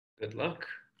Good luck.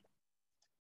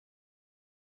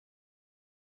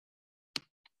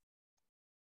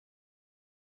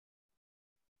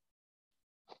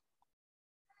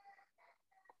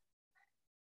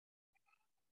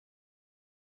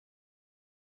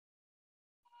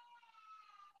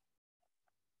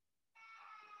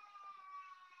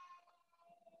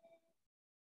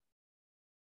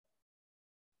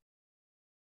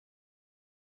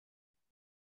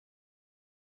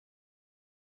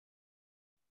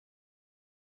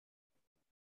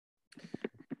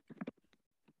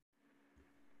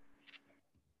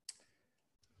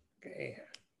 Okay,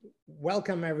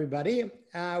 welcome everybody.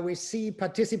 We see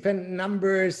participant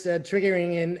numbers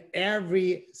triggering in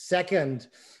every second.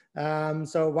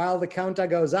 So while the counter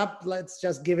goes up, let's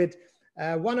just give it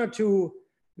 1 or 2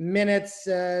 minutes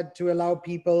to allow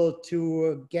people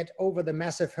to get over the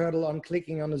massive hurdle on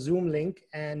clicking on the Zoom link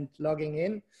and logging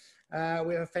in.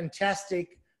 We have a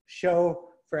fantastic show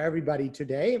for everybody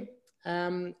today.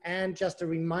 And just a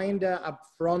reminder up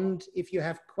front, if you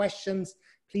have questions,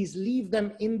 please leave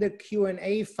them in the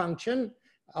Q&A function.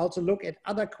 Also look at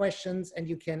other questions and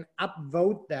you can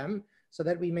upvote them so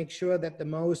that we make sure that the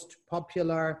most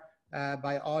popular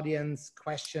by audience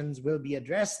questions will be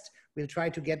addressed. We'll try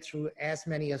to get through as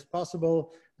many as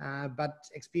possible, but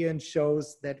experience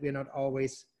shows that we're not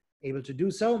always able to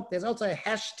do so. There's also a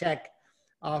hashtag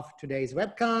of today's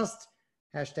webcast,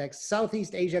 hashtag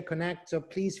Southeast Asia Connect. So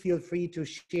please feel free to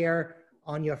share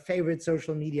on your favorite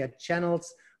social media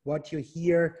channels what you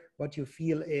hear, what you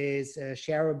feel is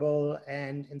shareable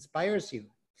and inspires you.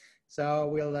 So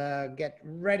we'll get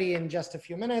ready in just a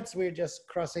few minutes. We're just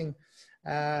crossing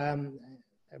a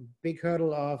big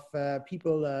hurdle of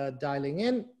people dialing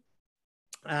in.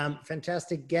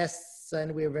 Fantastic guests,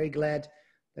 and we're very glad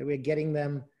that we're getting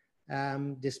them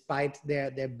despite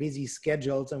their busy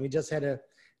schedules. And we just had a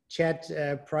chat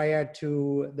prior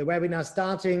to the webinar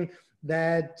starting,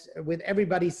 that with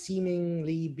everybody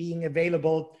seemingly being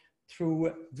available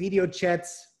through video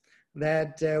chats,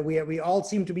 that we all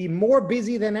seem to be more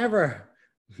busy than ever,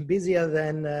 busier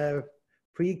than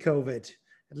pre-COVID,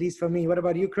 at least for me. What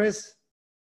about you, Chris?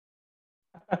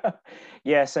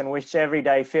 Yes, and which every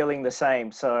day feeling the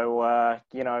same. So,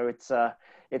 you know,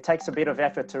 it takes a bit of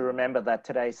effort to remember that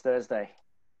today's Thursday.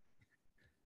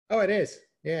 Oh, it is,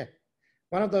 yeah.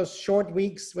 One of those short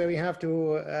weeks where we have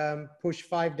to push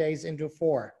 5 days into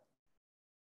 4.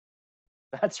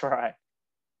 That's right.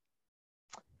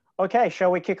 Okay, shall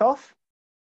we kick off?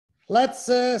 Let's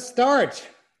start.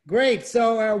 Great.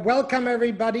 So welcome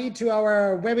everybody to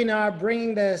our webinar,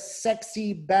 Bringing the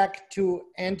Sexy Back to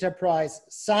Enterprise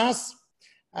SaaS.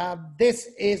 This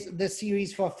is the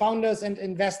series for founders and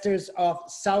investors of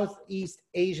Southeast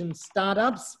Asian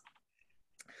startups,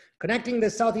 connecting the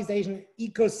Southeast Asian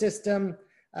ecosystem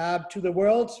to the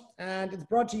world. And it's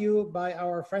brought to you by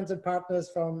our friends and partners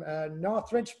from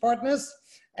Northridge Partners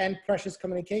and Precious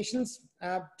Communications.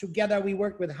 Together, we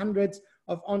work with hundreds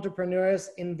of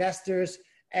entrepreneurs, investors,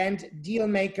 and deal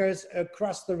makers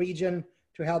across the region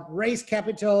to help raise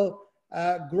capital,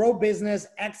 grow business,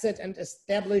 exit, and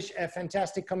establish a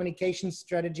fantastic communication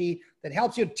strategy that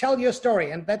helps you tell your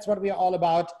story. And that's what we are all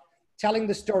about, telling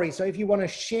the story. So if you want to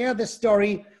share the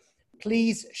story,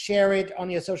 please share it on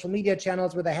your social media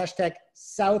channels with the hashtag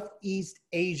Southeast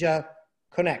Asia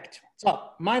Connect.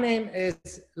 So my name is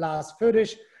Lars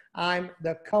Födisch. I'm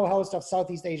the co-host of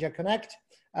Southeast Asia Connect,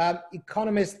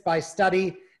 economist by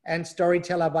study and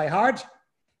storyteller by heart.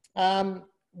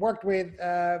 Worked with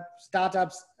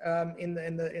startups in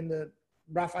the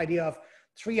rough idea of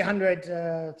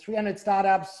 300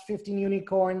 startups, 15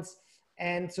 unicorns,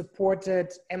 and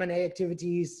supported M&A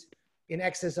activities in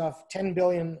excess of $10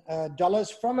 billion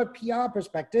from a PR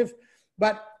perspective.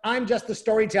 But I'm just the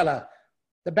storyteller.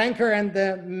 The banker and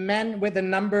the man with the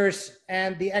numbers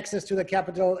and the access to the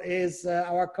capital is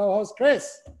our co-host,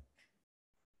 Chris.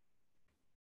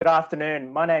 Good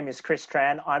afternoon. My name is Chris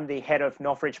Tran. I'm the head of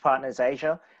Northridge Partners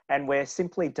Asia, and we're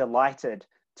simply delighted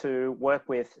to work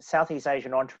with Southeast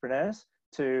Asian entrepreneurs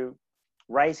to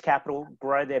raise capital,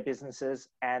 grow their businesses,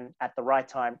 and at the right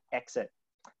time, exit.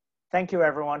 Thank you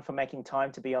everyone for making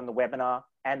time to be on the webinar.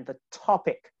 And the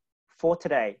topic for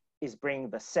today is bringing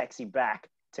the sexy back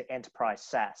to enterprise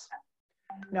SaaS.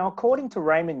 Now, according to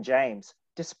Raymond James,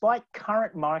 despite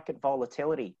current market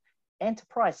volatility,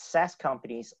 enterprise SaaS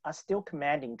companies are still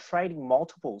commanding trading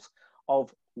multiples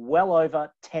of well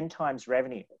over 10 times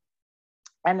revenue.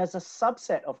 And as a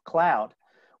subset of cloud,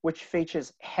 which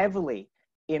features heavily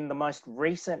in the most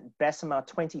recent Bessemer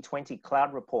 2020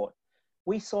 cloud report,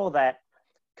 we saw that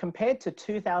compared to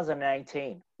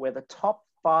 2018, where the top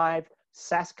 5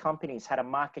 SaaS companies had a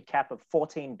market cap of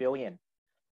 14 billion,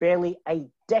 barely a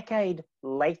decade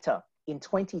later in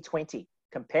 2020,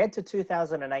 compared to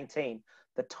 2018,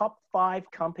 the top 5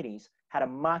 companies had a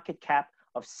market cap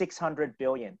of 600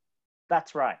 billion.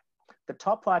 That's right. The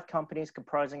top 5 companies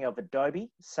comprising of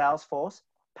Adobe, Salesforce,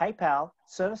 PayPal,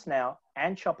 ServiceNow,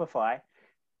 and Shopify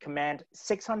command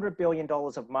 $600 billion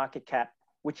of market cap,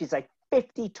 which is a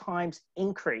 50 times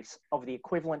increase of the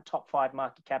equivalent top 5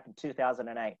 market cap in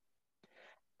 2008.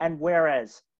 And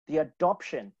whereas the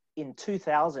adoption in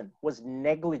 2000 was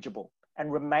negligible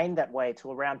and remained that way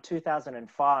till around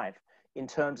 2005 in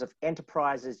terms of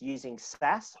enterprises using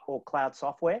SaaS or cloud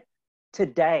software,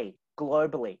 today,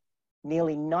 globally,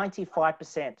 nearly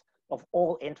 95% of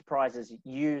all enterprises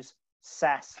use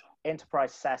SaaS,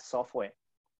 enterprise SaaS software.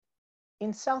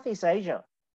 In Southeast Asia,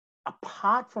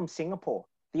 apart from Singapore,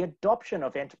 the adoption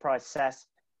of enterprise SaaS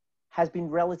has been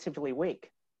relatively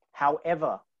weak.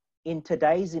 However, in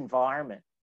today's environment,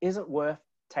 is it worth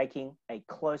taking a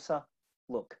closer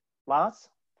look? Lars?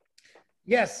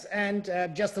 Yes, and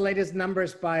just the latest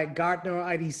numbers by Gartner or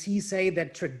IDC say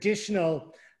that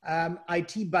traditional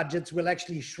IT budgets will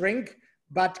actually shrink,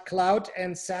 but cloud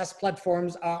and SaaS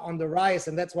platforms are on the rise,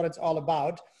 and that's what it's all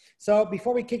about. So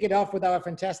before we kick it off with our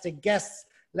fantastic guests,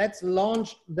 let's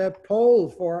launch the poll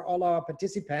for all our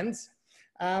participants.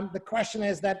 The question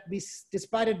is that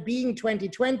despite it being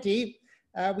 2020,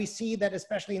 we see that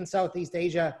especially in Southeast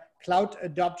Asia, cloud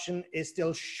adoption is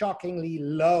still shockingly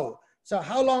low. So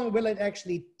how long will it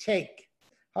actually take?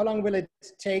 How long will it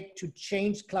take to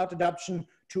change cloud adoption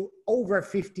to over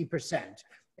 50%?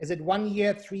 Is it 1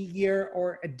 year, 3 years,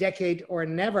 or a decade, or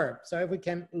never? So if we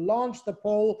can launch the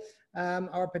poll,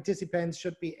 our participants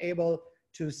should be able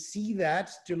to see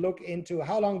that, to look into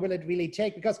how long will it really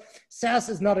take, because SaaS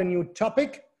is not a new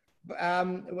topic.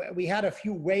 We had a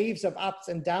few waves of ups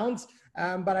and downs,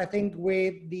 but I think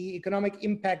with the economic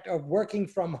impact of working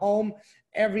from home,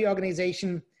 every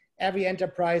organization, every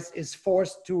enterprise is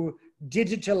forced to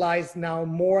digitalize now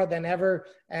more than ever.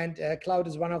 And cloud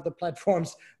is one of the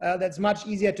platforms that's much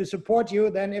easier to support you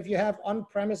than if you have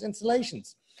on-premise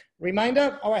installations.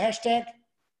 Reminder, our hashtag,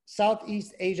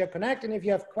 Southeast Asia Connect. And if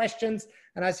you have questions,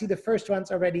 and I see the first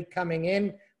ones already coming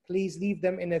in, please leave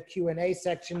them in the Q&A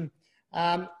section.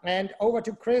 And over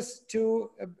to Chris to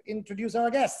introduce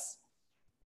our guests.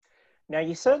 Now,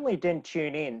 you certainly didn't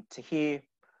tune in to hear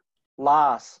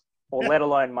Lars, or let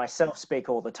alone myself, speak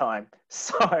all the time.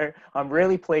 So I'm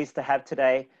really pleased to have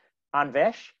today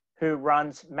Anvesh, who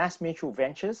runs MassMutual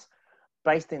Ventures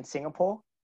based in Singapore.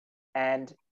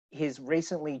 And he's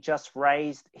recently just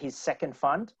raised his second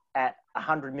fund at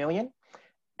 100 million.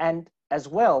 And as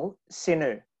well,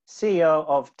 Sinu, CEO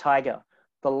of Tiger,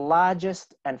 the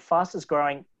largest and fastest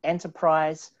growing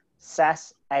enterprise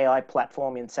SaaS AI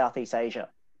platform in Southeast Asia.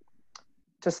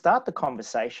 To start the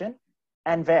conversation,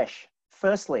 Anvesh,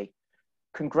 firstly,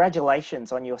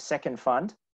 congratulations on your second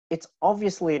fund. It's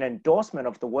obviously an endorsement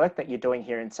of the work that you're doing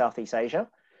here in Southeast Asia.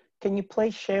 Can you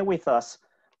please share with us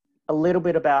a little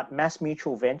bit about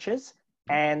MassMutual Ventures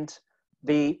and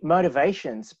the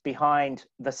motivations behind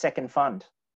the second fund?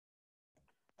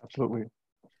 Absolutely.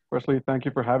 Firstly, thank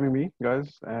you for having me,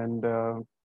 guys, and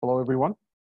hello, everyone.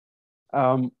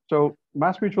 So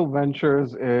MassMutual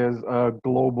Ventures is a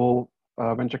global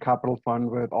venture capital fund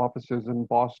with offices in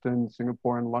Boston,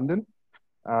 Singapore, and London.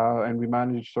 And we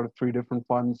manage sort of 3 different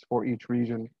funds for each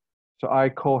region. So I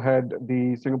co-head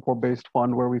the Singapore-based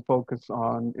fund where we focus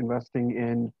on investing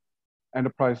in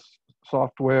enterprise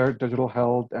software, digital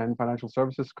health, and financial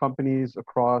services companies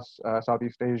across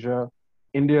Southeast Asia,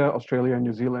 India, Australia, and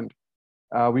New Zealand.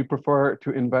 We prefer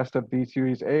to invest at the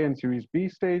Series A and Series B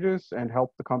stages and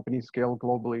help the company scale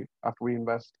globally after we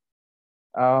invest.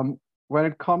 When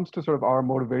it comes to sort of our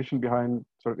motivation behind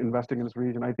sort of investing in this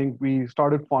region, I think we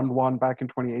started Fund 1 back in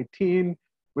 2018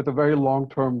 with a very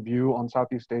long-term view on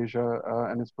Southeast Asia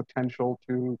and its potential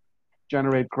to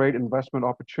generate great investment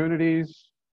opportunities.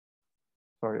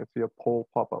 Sorry, I see a poll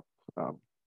pop up.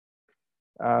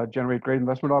 Generate great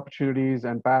investment opportunities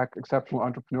and back exceptional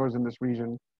entrepreneurs in this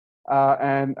region.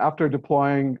 And after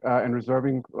deploying and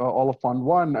reserving all of Fund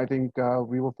 1, I think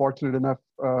we were fortunate enough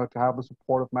to have the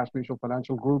support of MassMutual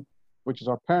Financial Group, which is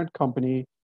our parent company,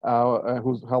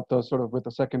 who's helped us sort of with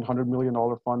the second $100 million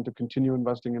fund to continue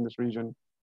investing in this region.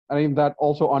 I think that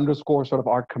also underscores sort of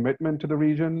our commitment to the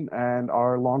region and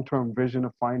our long-term vision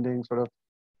of finding sort of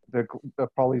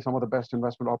probably some of the best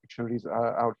investment opportunities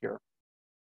out here.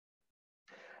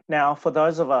 Now, for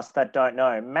those of us that don't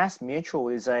know,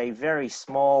 MassMutual is a very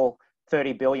small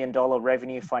 $30 billion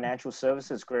revenue financial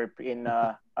services group in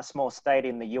a small state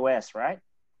in the US, right?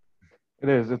 It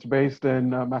is. It's based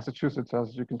in Massachusetts,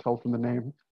 as you can tell from the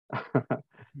name.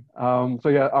 So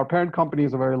yeah, our parent company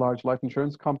is a very large life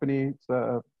insurance company. It's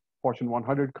a Fortune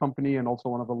 100 company and also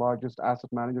one of the largest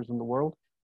asset managers in the world.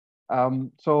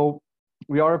 So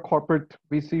we are a corporate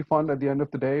VC fund at the end of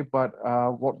the day, but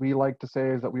what we like to say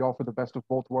is that we offer the best of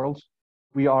both worlds.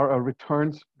 We are a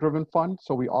returns-driven fund,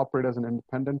 so we operate as an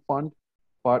independent fund,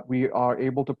 but we are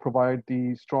able to provide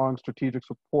the strong strategic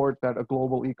support that a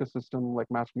global ecosystem like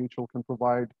MassMutual can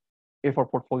provide if our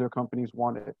portfolio companies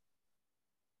want it.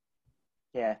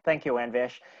 Yeah, thank you,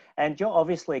 Anvesh. And you're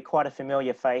obviously quite a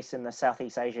familiar face in the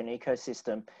Southeast Asian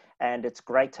ecosystem, and it's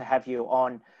great to have you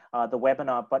on the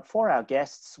webinar. But for our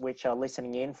guests, which are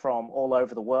listening in from all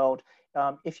over the world,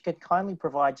 if you could kindly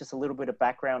provide just a little bit of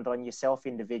background on yourself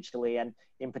individually, and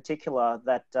in particular,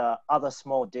 that other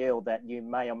small deal that you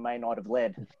may or may not have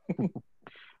led.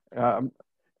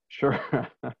 Sure.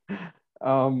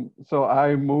 So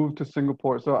I moved to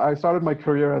Singapore. So I started my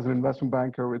career as an investment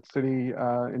banker with Citi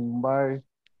in Mumbai.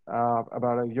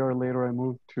 About a year later, I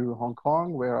moved to Hong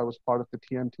Kong, where I was part of the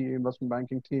TMT investment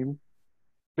banking team.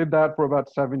 Did that for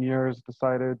about 7 years,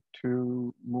 decided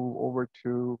to move over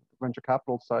to venture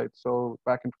capital side. So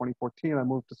back in 2014, I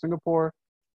moved to Singapore,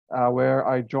 where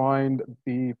I joined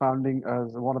the founding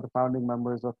as one of the founding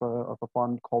members of a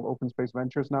fund called Open Space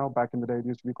Ventures now. Back in the day, it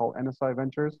used to be called NSI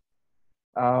Ventures.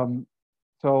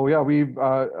 So yeah,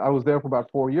 I was there for about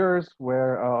 4 years,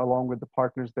 where along with the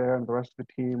partners there and the rest of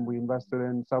the team, we invested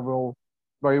in several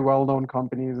very well-known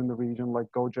companies in the region like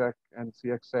Gojek and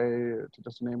CXA, to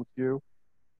just name a few.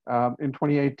 In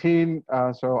 2018,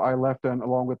 so I left, and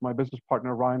along with my business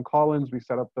partner Ryan Collins, we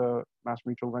set up the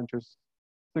MassMutual Ventures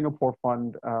Singapore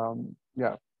Fund.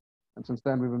 Yeah, and since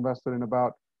then we've invested in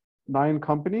about 9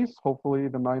 companies. Hopefully,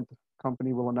 the 9th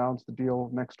company will announce the deal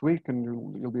next week, and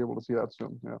you'll be able to see that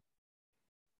soon. Yeah.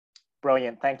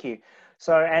 Brilliant, thank you.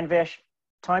 So Anvesh,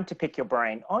 time to pick your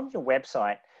brain. On your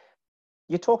website,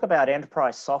 you talk about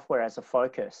enterprise software as a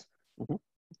focus. Mm-hmm.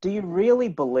 Do you really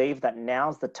believe that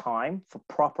now's the time for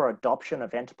proper adoption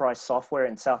of enterprise software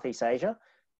in Southeast Asia?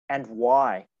 And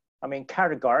why? I mean,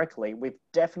 categorically, we've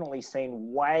definitely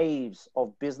seen waves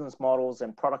of business models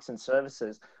and products and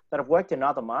services that have worked in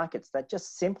other markets that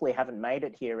just simply haven't made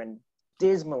it here and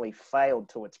dismally failed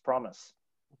to its promise.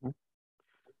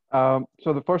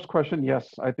 So the first question,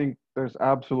 yes, I think there's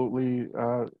absolutely,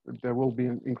 there will be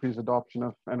an increased adoption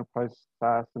of enterprise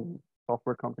SaaS and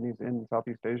software companies in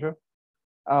Southeast Asia.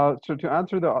 So to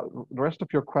answer the rest of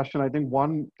your question, I think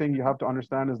one thing you have to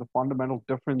understand is the fundamental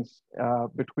difference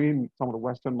between some of the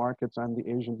Western markets and the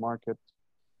Asian markets.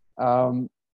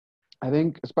 I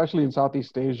think especially in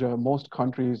Southeast Asia, most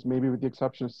countries, maybe with the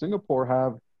exception of Singapore,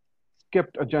 have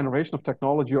skipped a generation of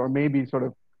technology, or maybe sort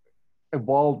of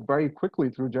evolved very quickly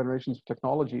through generations of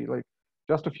technology. Like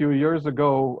just a few years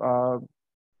ago,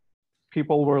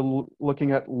 people were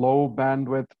looking at low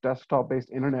bandwidth desktop-based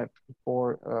internet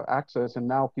for access, and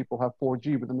now people have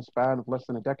 4G within the span of less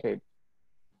than a decade.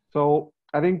 So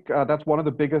I think that's one of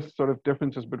the biggest sort of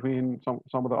differences between some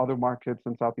of the other markets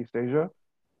in Southeast Asia.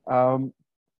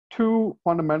 Two,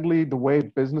 fundamentally, the way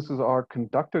businesses are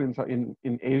conducted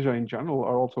in Asia in general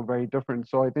are also very different.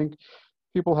 So I think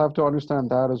people have to understand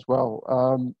that as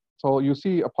well. So you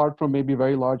see, apart from maybe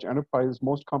very large enterprises,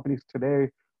 most companies today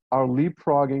are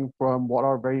leapfrogging from what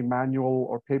are very manual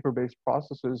or paper-based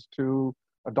processes to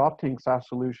adopting SaaS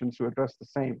solutions to address the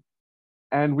same.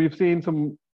 And we've seen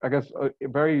some, I guess, a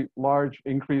very large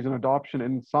increase in adoption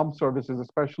in some services,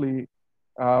 especially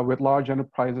with large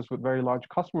enterprises with very large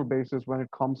customer bases when it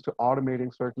comes to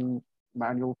automating certain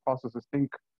manual processes.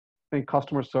 Think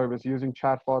customer service, using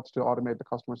chatbots to automate the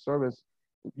customer service,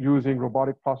 using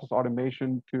robotic process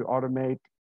automation to automate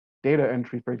data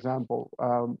entry, for example.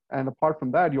 And apart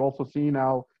from that, you also see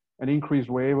now an increased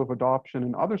wave of adoption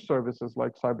in other services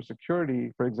like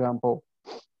cybersecurity, for example,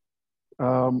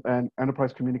 and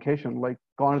enterprise communication. Like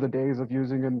gone are the days of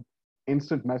using an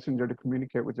instant messenger to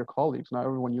communicate with your colleagues. Now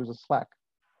everyone uses Slack.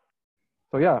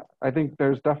 So yeah, I think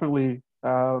there's definitely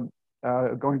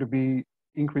going to be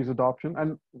increased adoption.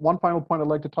 And one final point I'd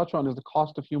like to touch on is the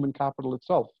cost of human capital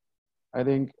itself. I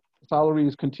think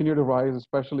salaries continue to rise,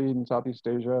 especially in Southeast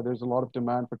Asia. There's a lot of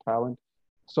demand for talent.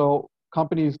 So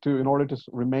companies, in order to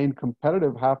remain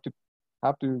competitive, have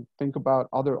to think about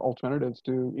other alternatives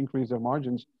to increase their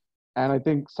margins. And I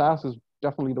think SaaS is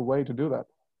definitely the way to do that.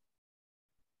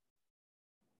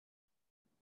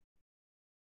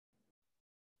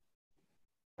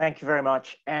 Thank you very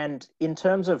much. And in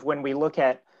terms of when we look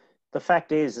at, the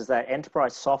fact is that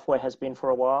enterprise software has been for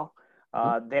a while.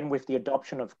 Then with the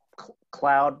adoption of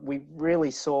cloud, we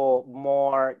really saw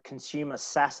more consumer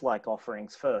SaaS-like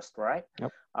offerings first, right?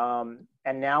 Yep.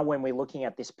 And now when we're looking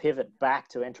at this pivot back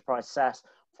to enterprise SaaS,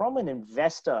 from an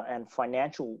investor and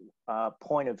financial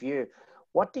point of view,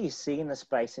 what do you see in the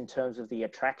space in terms of the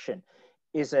attraction?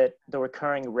 Is it the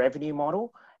recurring revenue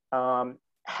model?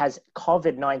 Has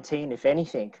COVID-19, if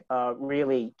anything,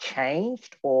 really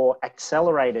changed or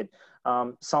accelerated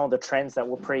some of the trends that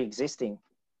were pre-existing?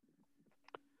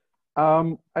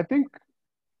 I think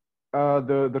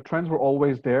the trends were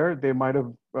always there. They might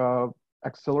have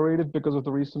accelerated because of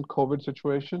the recent COVID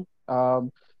situation.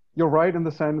 You're right in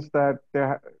the sense that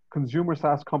consumer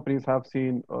SaaS companies have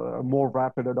seen a more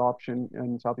rapid adoption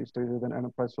in Southeast Asia than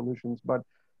enterprise solutions. But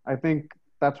I think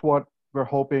that's what we're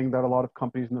hoping that a lot of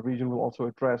companies in the region will also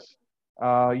address.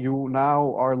 You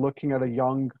now are looking at a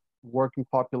young working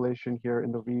population here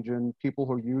in the region, people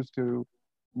who are used to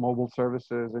mobile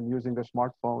services and using their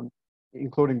smartphone,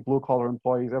 including blue-collar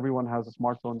employees. Everyone has a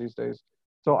smartphone these days.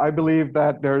 So I believe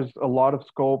that there's a lot of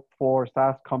scope for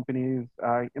SaaS companies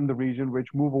in the region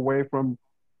which move away from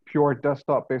pure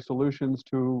desktop-based solutions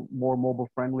to more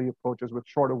mobile-friendly approaches with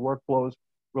shorter workflows.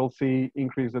 We'll see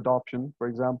increased adoption, for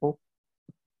example.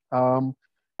 And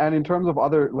in terms of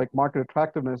other like market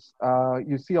attractiveness,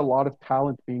 you see a lot of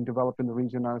talent being developed in the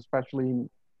region now, especially in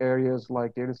areas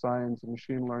like data science and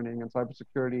machine learning and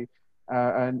cybersecurity.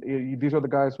 These are the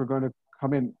guys who are going to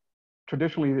come in.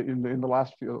 Traditionally, in the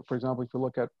last few, for example, if you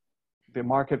look at the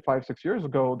market 5-6 years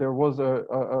ago, there was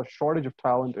a shortage of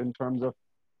talent in terms of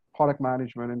product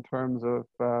management, in terms of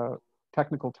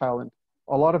technical talent.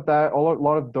 A lot of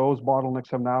those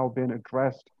bottlenecks have now been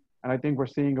addressed. And I think we're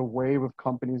seeing a wave of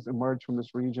companies emerge from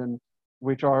this region,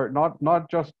 which are not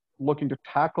just looking to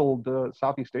tackle the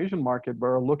Southeast Asian market, but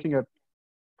are looking at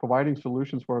providing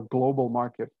solutions for a global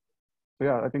market. So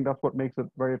yeah, I think that's what makes it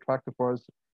very attractive for us,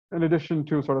 in addition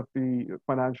to sort of the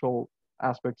financial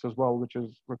aspects as well, which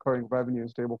is recurring revenue,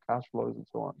 stable cash flows, and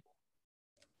so on.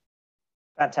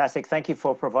 Fantastic. Thank you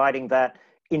for providing that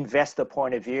investor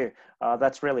point of view.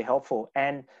 That's really helpful.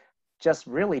 And just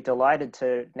really delighted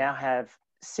to now have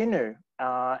Sinu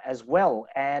as well.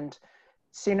 And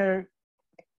Sinu,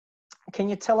 can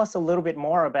you tell us a little bit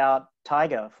more about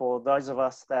Tiger for those of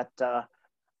us that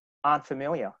aren't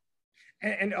familiar?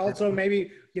 And also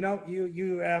maybe, you know,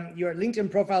 your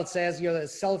LinkedIn profile says you're a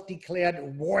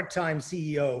self-declared wartime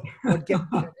CEO. What gets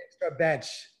you an extra badge?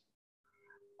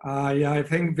 Yeah, I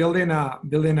think building a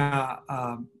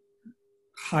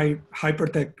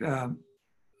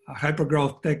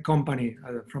hyper-growth tech company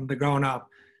from the ground up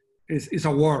is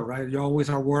a war, right? You always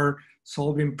are war,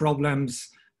 solving problems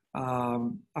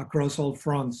across all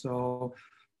fronts. So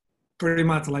pretty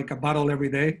much like a battle every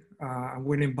day, and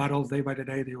winning battles day by the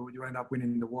day, you end up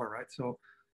winning the war, right? So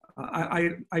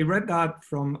I read that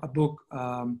from a book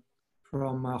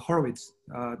from Horowitz,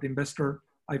 the investor.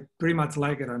 I pretty much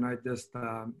like it, and I just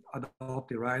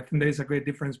adopt it, right? I think there's a great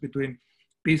difference between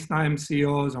peacetime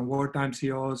CEOs and wartime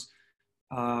CEOs,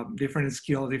 different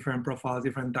skills, different profiles,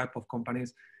 different type of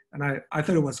companies. And I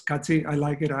thought it was catchy. I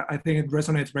like it. I think it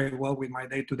resonates very well with my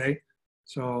day-to-day.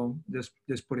 So just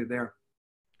put it there.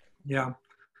 Yeah.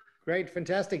 Great,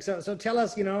 fantastic. So tell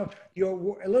us, you know,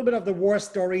 a little bit of the war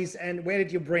stories, and where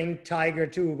did you bring Tiger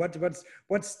to?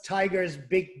 What's Tiger's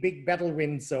big battle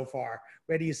win so far?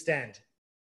 Where do you stand?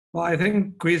 Well, I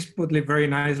think Chris put it very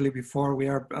nicely before. We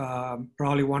are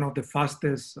probably one of the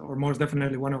fastest, or most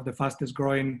definitely one of the fastest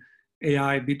growing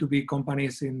AI B2B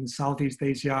companies in Southeast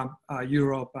Asia,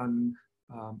 Europe, and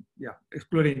yeah,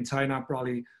 excluding China,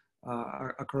 probably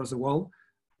across the world.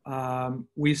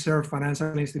 We serve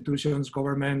financial institutions,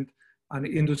 government, and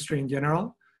industry in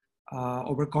general,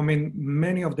 overcoming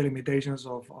many of the limitations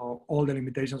of all the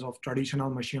limitations of traditional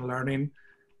machine learning.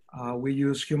 We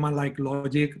use human-like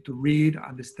logic to read,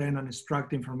 understand, and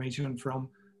extract information from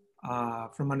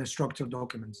unstructured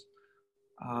documents.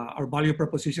 Our value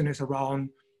proposition is around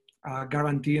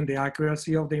guaranteeing the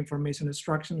accuracy of the information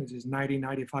extraction, which is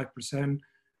 90-95%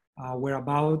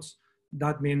 whereabouts.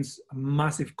 That means a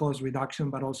massive cost reduction,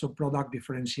 but also product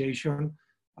differentiation.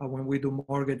 When we do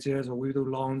mortgages or we do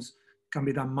loans, it can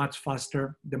be done much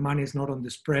faster. The money is not on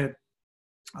the spread,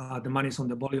 the money is on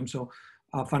the volume. So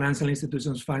financial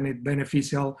institutions find it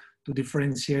beneficial to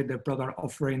differentiate their product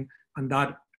offering, and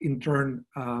that in turn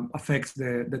affects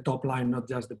the top line, not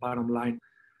just the bottom line.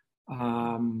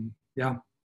 Yeah.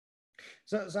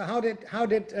 So how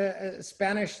did a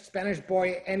Spanish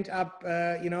boy end up,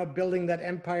 you know, building that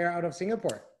empire out of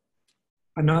Singapore?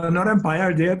 Not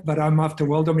empire yet, but I'm after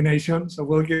world domination, so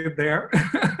we'll get there.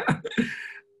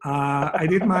 I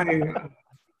did my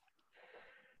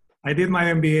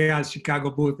MBA at Chicago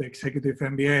Booth, executive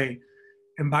MBA,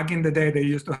 and back in the day they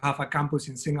used to have a campus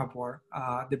in Singapore.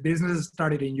 The business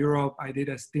started in Europe. I did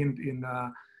a stint in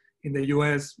the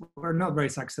US. We're not very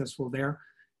successful there.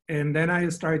 And then I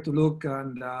started to look,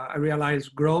 and I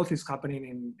realized growth is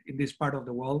happening in this part of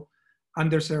the world,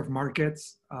 underserved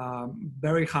markets,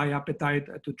 very high appetite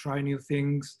to try new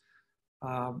things,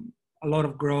 a lot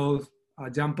of growth,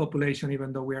 young population,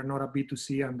 even though we are not a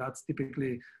B2C, and that's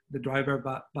typically the driver,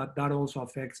 but that also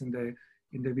affects in the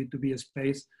B2B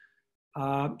space.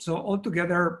 So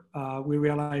altogether, we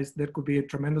realized there could be a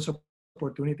tremendous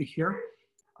opportunity here.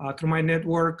 Through my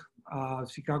network,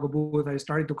 Chicago booth, I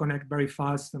started to connect very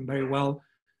fast and very well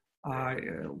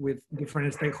with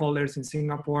different stakeholders in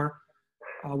Singapore.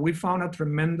 We found a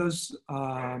tremendous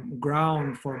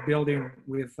ground for building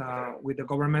with the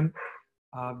government.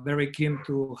 Very keen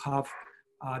to have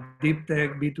deep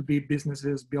tech B2B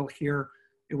businesses built here.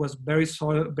 It was very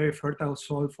fertile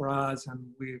soil for us,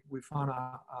 and we found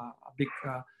a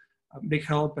big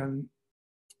help. And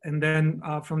then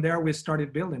from there we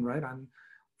started building, right? And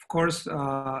of course,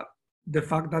 the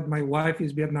fact that my wife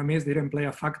is Vietnamese didn't play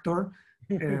a factor,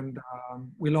 and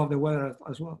we love the weather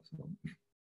as well. So.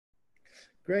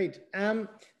 Great.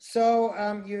 So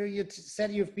you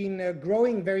said you've been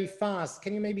growing very fast.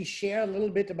 Can you maybe share a little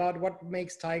bit about what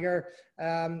makes Tiger,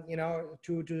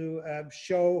 to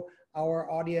show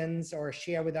our audience or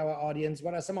share with our audience?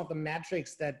 What are some of the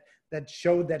metrics that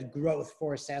show that growth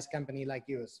for a SaaS company like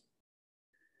yours?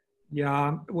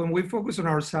 Yeah, when we focus on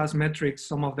our SaaS metrics,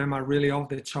 some of them are really off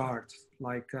the charts.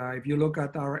 Like if you look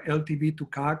at our LTV to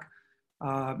CAC,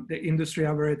 the industry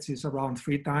average is around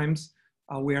 3 times.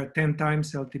 We are 10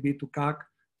 times LTV to CAC,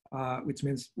 which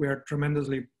means we are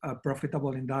tremendously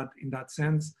profitable in that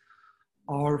sense.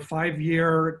 Our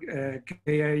 5-year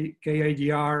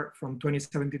CAGR from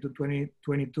 2017 to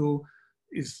 2022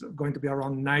 is going to be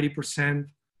around 90%.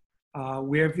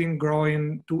 We have been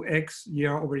growing 2x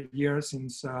year over year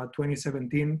since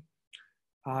 2017.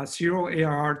 0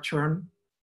 ARR churn.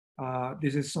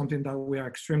 This is something that we are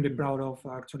extremely proud of.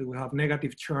 Actually, we have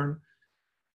negative churn.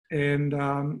 And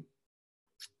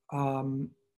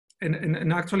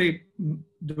actually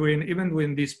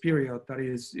during this period that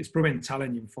is proven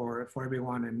challenging for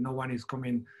everyone, and no one is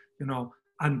coming,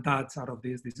 untouched out of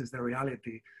this. This is the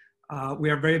reality. We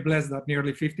are very blessed that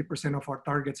nearly 50% of our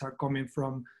targets are coming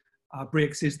from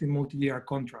pre-existing multi-year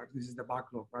contracts. This is the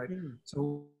backlog, right?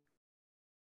 So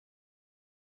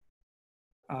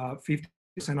 50%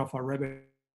 of our revenue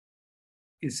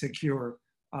is secure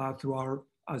through our,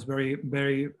 as very,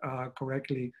 very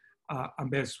correctly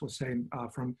Ambes was saying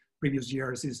from previous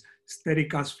years, is steady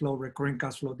cash flow, recurring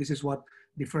cash flow. This is what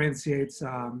differentiates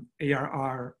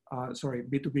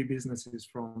B2B businesses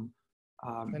from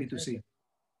B2C.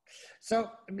 So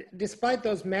despite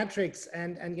those metrics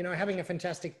and having a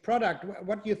fantastic product,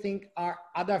 what do you think are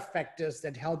other factors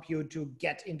that help you to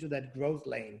get into that growth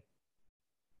lane?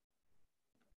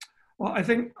 Well, I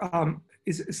think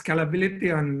it's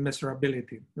scalability and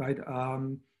measurability, right?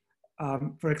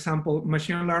 For example,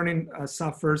 machine learning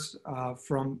suffers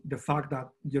from the fact that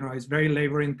it's very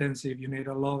labor intensive. You need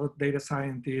a lot of data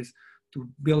scientists to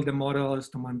build the models,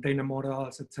 to maintain the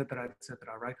models, et cetera,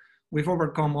 right? We've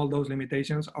overcome all those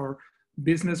limitations. Our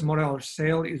business model, our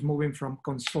sale is moving from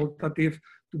consultative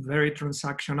to very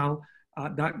transactional.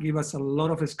 That gives us a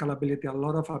lot of scalability, a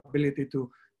lot of ability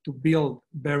to build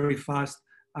very fast,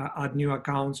 add new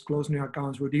accounts, close new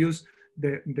accounts, reduce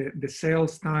the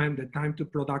sales time, the time to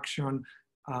production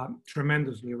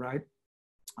tremendously, right?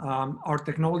 Our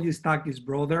technology stack is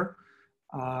broader,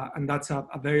 and that's a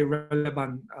very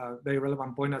relevant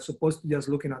point, as opposed to just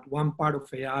looking at one part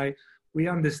of AI. We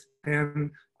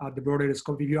understand the broader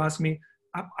scope. If you ask me,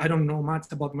 I don't know much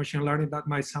about machine learning. That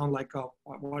might sound like,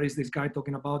 what is this guy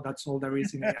talking about? That's all there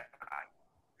is in AI.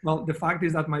 Well, the fact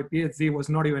is that my PhD was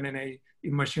not even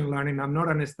in machine learning. I'm not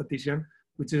an statistician,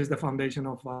 which is the foundation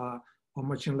of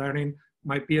machine learning.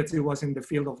 My PhD was in the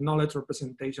field of knowledge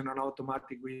representation and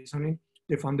automatic reasoning.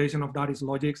 The foundation of that is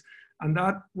logics. And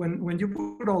that, when you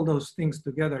put all those things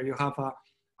together, you have a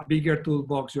bigger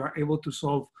toolbox. You are able to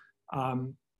solve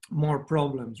more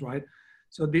problems, right?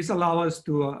 So this allows us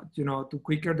to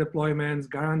quicker deployments,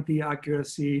 guarantee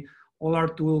accuracy. All our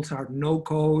tools are no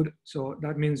code. So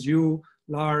that means you,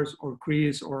 Lars, or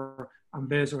Chris, or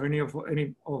Ambes, or any of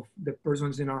the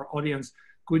persons in our audience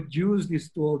could use this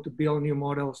tool to build new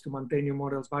models, to maintain new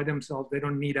models by themselves. They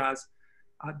don't need us.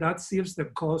 That saves the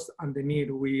cost and the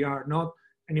need. We are not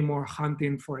anymore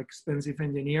hunting for expensive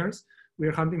engineers. We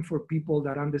are hunting for people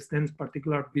that understand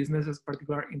particular businesses,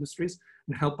 particular industries,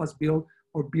 and help us build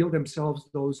themselves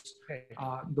those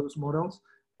models.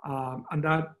 And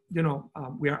that,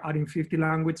 we are adding 50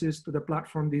 languages to the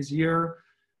platform this year.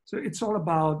 So it's all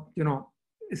about,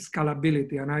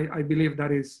 scalability. And I believe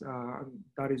that is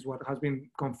what has been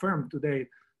confirmed today,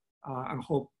 and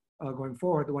hope going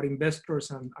forward, what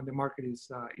investors and the market is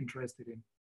interested in.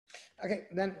 Okay,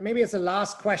 then maybe it's a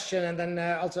last question, and then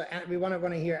also we want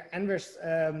to hear Anver's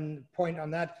point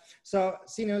on that. So,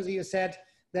 Sino, you said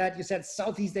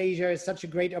Southeast Asia is such a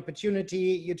great opportunity.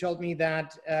 You told me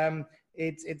that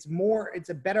it's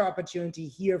a better opportunity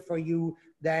here for you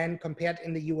than compared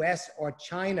in the US or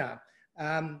China.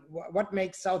 What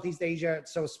makes Southeast Asia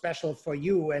so special for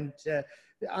you? And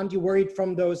aren't you worried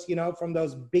from those, from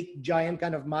those big giant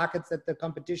kind of markets that the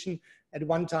competition at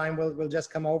one time will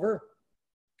just come over?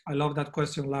 I love that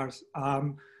question, Lars.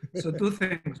 So two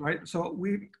things, right? So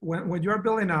when you're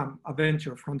building a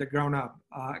venture from the ground up,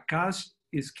 cash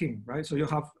is king, right? So you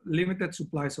have limited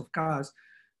supplies of cash,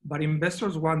 but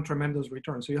investors want tremendous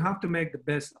returns. So you have to make the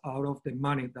best out of the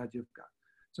money that you've got.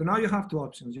 So now you have two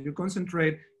options. You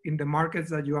concentrate in the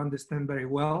markets that you understand very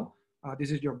well.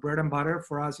 This is your bread and butter.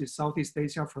 For us, is Southeast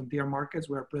Asia frontier markets.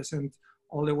 We're present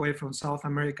all the way from South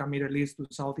America, Middle East to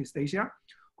Southeast Asia.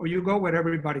 Or you go where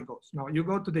everybody goes. Now you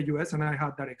go to the US, and I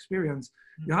had that experience.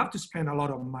 You have to spend a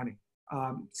lot of money.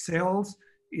 Sales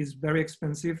is very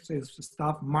expensive. Sales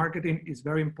staff, marketing is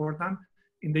very important.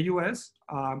 In the US,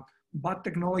 bad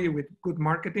technology with good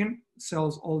marketing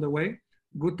sells all the way.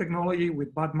 Good technology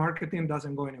with bad marketing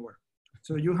doesn't go anywhere.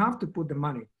 So you have to put the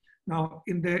money. Now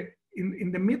in the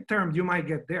midterm, you might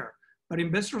get there, but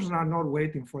investors are not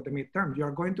waiting for the midterm. You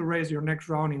are going to raise your next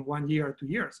round in 1 year or 2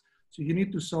 years. So you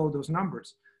need to solve those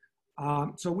numbers.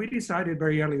 So we decided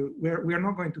very early, we are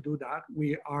not going to do that.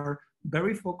 We are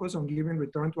very focused on giving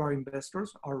return to our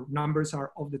investors. Our numbers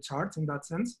are off the charts in that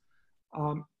sense.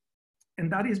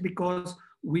 And that is because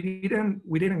we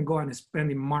didn't go and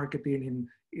spend in marketing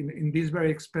in these very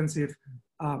expensive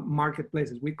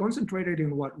marketplaces. We concentrated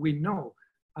in what we know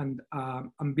and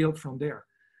build from there.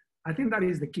 I think that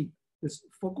is the key. Just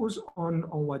focus on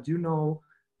what you know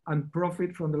and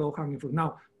profit from the low-hanging fruit.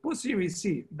 Now, post-Series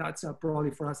C, that's probably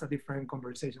for us a different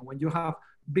conversation. When you have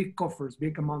big coffers,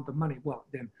 big amount of money, well,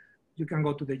 then you can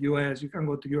go to the US, you can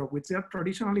go to Europe, which are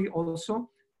traditionally also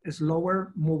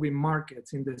slower moving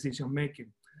markets in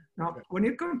decision-making. Now, when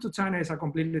it comes to China, it's a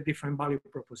completely different value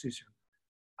proposition.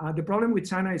 The problem with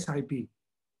China is IP.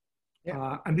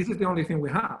 Yeah. And this is the only thing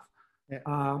we have.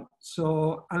 Yeah.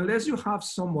 So unless you have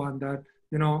someone that,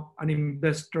 an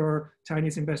investor,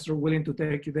 Chinese investor willing to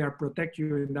take you there, protect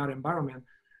you in that environment,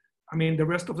 I mean, the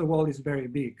rest of the world is very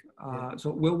big. So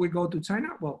will we go to China?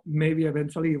 Well, maybe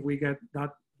eventually if we get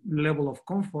that level of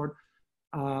comfort,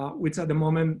 which at the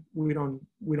moment we don't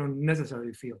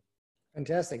necessarily feel.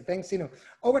 Fantastic. Thanks, Sino.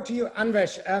 Over to you,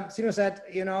 Anvesh. Sino said,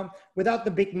 without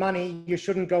the big money, you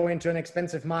shouldn't go into an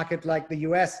expensive market like the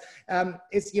US.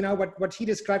 Is, what he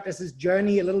described as his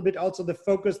journey, a little bit also the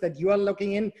focus that you are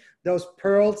looking in, those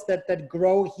pearls that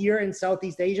grow here in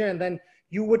Southeast Asia, and then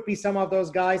you would be some of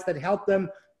those guys that help them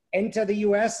enter the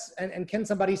US, and can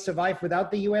somebody survive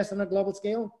without the US on a global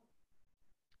scale?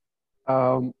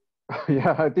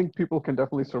 Yeah, I think people can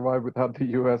definitely survive without the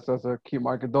US as a key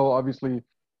market, though obviously,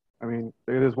 I mean,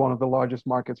 it is one of the largest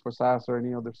markets for SaaS or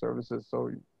any other services, so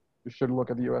you should look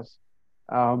at the US.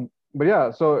 But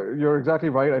yeah, so you're exactly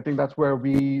right. I think that's where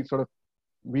we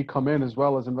come in as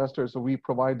well as investors. So we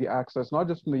provide the access, not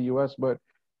just in the US, but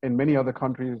in many other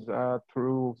countries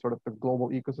through sort of the global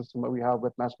ecosystem that we have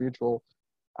with MassMutual.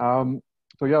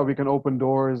 So yeah, we can open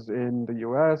doors in the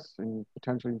US, and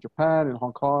potentially in Japan, in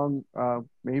Hong Kong,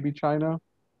 maybe China.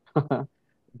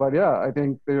 But yeah, I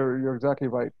think you're exactly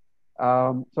right.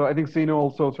 So I think Sino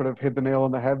also sort of hit the nail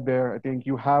on the head there. I think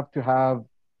you have to have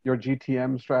your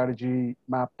GTM strategy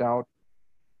mapped out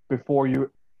before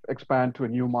you expand to a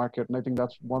new market. And I think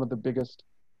that's one of the biggest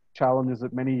challenges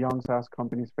that many young SaaS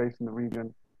companies face in the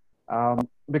region.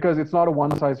 Because it's not a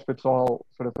one-size-fits-all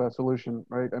sort of a solution,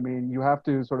 right? I mean, you have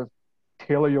to sort of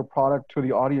tailor your product to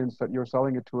the audience that you're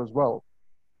selling it to as well.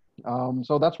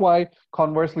 So that's why,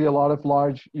 conversely, a lot of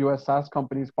large US SaaS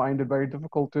companies find it very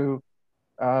difficult to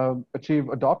achieve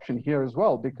adoption here as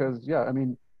well, because yeah, I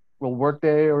mean, will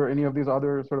Workday or any of these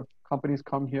other sort of companies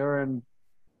come here and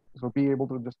so be able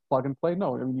to just plug and play?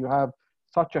 No, I mean, you have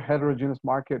such a heterogeneous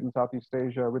market in Southeast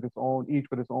Asia with each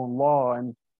with its own law,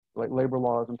 and like labor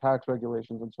laws and tax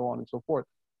regulations and so on and so forth.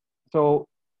 So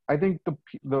I think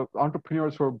the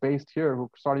entrepreneurs who are based here, who are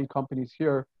starting companies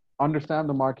here, understand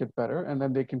the market better, and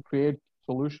then they can create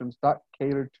solutions that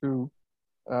cater to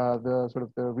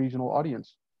the regional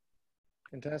audience.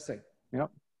 Fantastic. Yeah.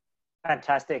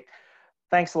 Fantastic.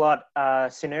 Thanks a lot,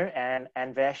 Sinu and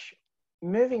Anvesh.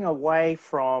 Moving away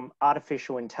from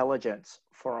artificial intelligence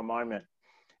for a moment.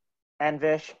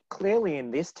 Anvesh, clearly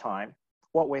in this time,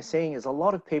 what we're seeing is a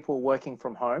lot of people working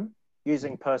from home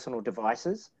using personal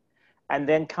devices. And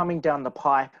then coming down the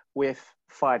pipe with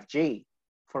 5G,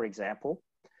 for example,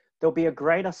 there'll be a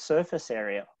greater surface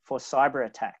area for cyber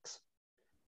attacks.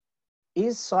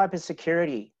 Is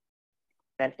cybersecurity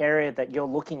an area that you're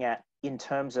looking at in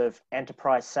terms of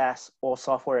enterprise SaaS or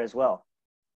software as well?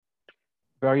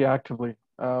 Very actively.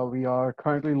 We are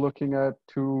currently looking at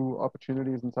 2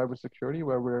 opportunities in cybersecurity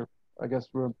where we're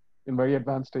in very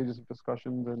advanced stages of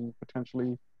discussions and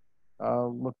potentially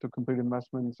look to complete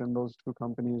investments in those 2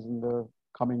 companies in the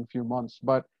coming few months.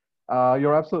 But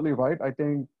you're absolutely right. I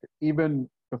think even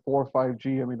before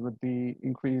 5G, I mean, with the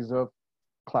increase of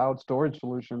cloud storage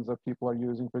solutions that people are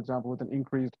using, for example, with an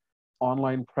increased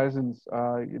online presence,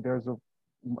 there's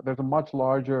a much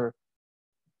larger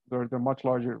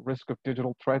risk of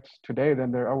digital threats today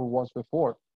than there ever was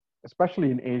before, especially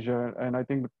in Asia. And I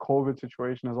think the COVID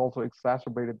situation has also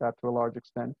exacerbated that to a large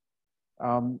extent.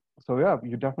 So yeah,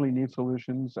 you definitely need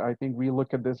solutions. I think we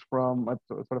look at this from a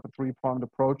sort of a 3-pronged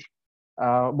approach.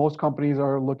 Most companies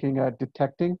are looking at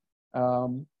detecting,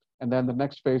 and then the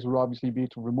next phase would obviously be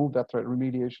to remove that threat,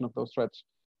 remediation of those threats.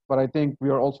 But I think we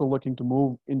are also looking to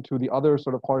move into the other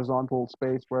sort of horizontal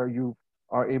space where you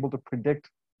are able to predict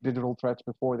digital threats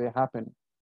before they happen,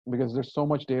 because there's so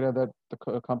much data that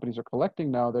the companies are collecting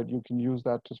now that you can use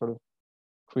that to sort of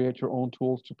create your own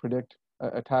tools to predict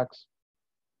attacks.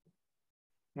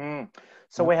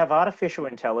 So we have artificial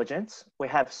intelligence, we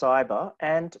have cyber,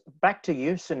 and back to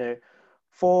you, Sunu.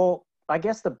 For, I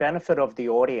guess, the benefit of the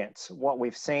audience, what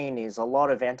we've seen is a lot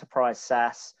of enterprise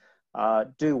SaaS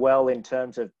do well in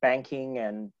terms of banking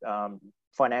and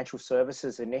financial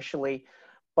services initially,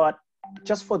 but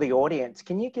just for the audience,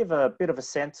 can you give a bit of a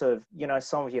sense of,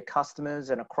 some of your customers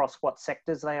and across what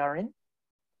sectors they are in?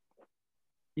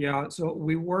 Yeah, so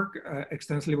we work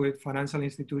extensively with financial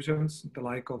institutions, the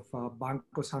like of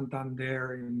Banco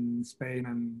Santander in Spain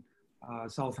and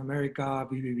South America,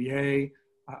 BBVA.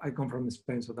 I come from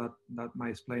Spain, so that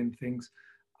might explain things.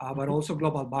 But also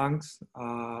global banks,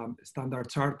 Standard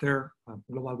Chartered,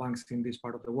 global banks in this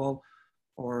part of the world,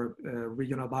 or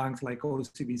regional banks like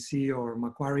OCBC or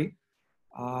Macquarie.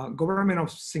 Government of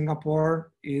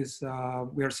Singapore is,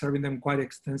 we are serving them quite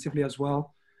extensively as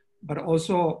well, but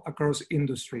also across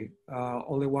industry,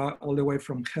 all the way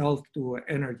from health to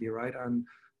energy, right? And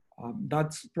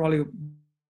that's probably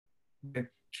the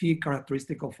key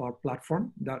characteristic of our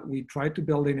platform, that we try to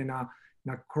build in a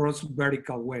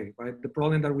cross-vertical way, right? The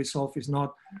problem that we solve is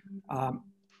not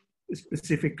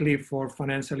specifically for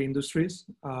financial industries.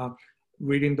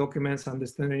 Reading documents,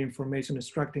 understanding information,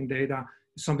 extracting data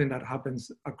is something that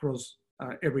happens across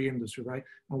every industry, right?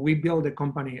 And we build the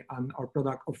company and our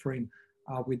product offering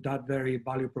with that very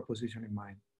value proposition in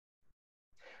mind.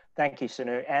 Thank you,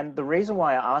 Sunu. And the reason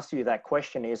why I asked you that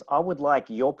question is I would like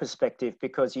your perspective,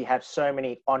 because you have so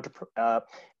many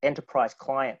enterprise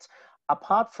clients.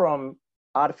 Apart from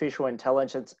artificial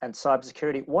intelligence and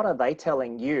cybersecurity, what are they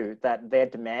telling you that they're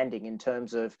demanding in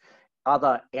terms of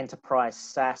other enterprise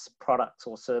SaaS products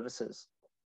or services?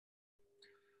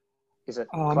 Is it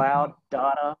cloud,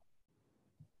 data?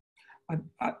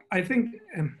 I think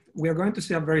we are going to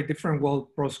see a very different world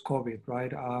post-COVID,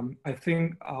 right? I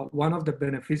think one of the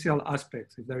beneficial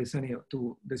aspects, if there is any,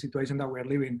 to the situation that we're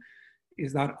living,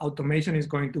 is that automation is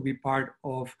going to be part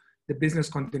of the business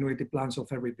continuity plans of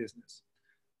every business.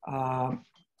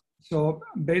 So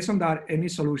based on that, any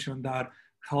solution that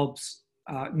helps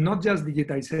not just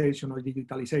digitization or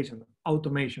digitalization,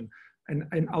 automation,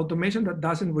 and automation that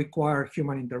doesn't require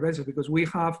human intervention, because we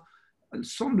have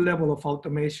some level of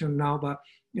automation now, but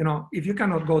if you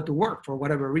cannot go to work for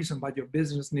whatever reason, but your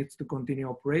business needs to continue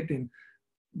operating,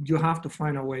 you have to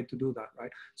find a way to do that,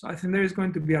 right? So I think there is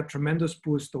going to be a tremendous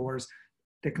push towards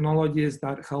technologies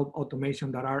that help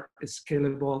automation, that are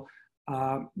scalable,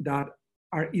 that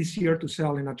are easier to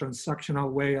sell in a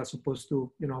transactional way as opposed to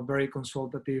very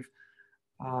consultative.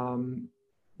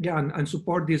 And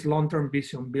support this long-term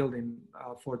vision building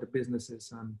for the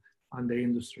businesses and the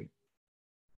industry.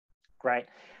 Great.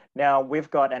 Now we've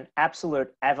got an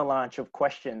absolute avalanche of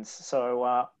questions.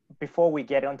 So before we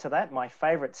get onto that, my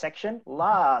favorite section,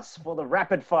 Lars, for the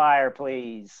rapid fire,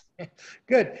 please.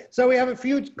 Good. So we have a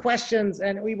few questions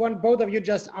and we want both of you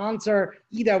just answer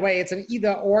either way. It's an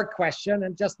either or question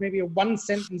and just maybe a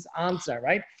 1-sentence answer,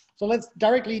 right? So let's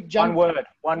directly jump.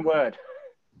 One word.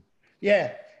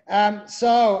 Yeah.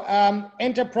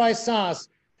 Enterprise SaaS,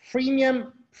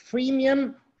 freemium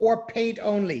or paid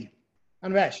only?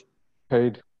 Anvesh.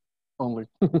 Paid only.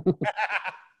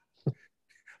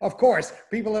 Of course,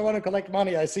 people that want to collect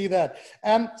money, I see that.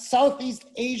 Southeast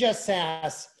Asia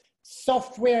SaaS,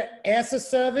 software as a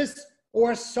service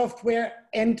or software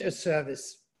and a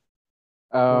service?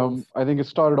 I think it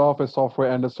started off as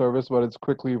software and a service, but it's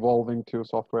quickly evolving to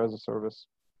software as a service.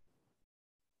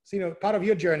 So, part of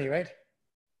your journey, right?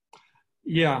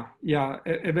 Yeah.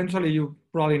 Eventually, you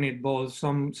probably need both.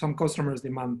 Some customers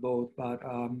demand both, but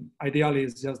ideally,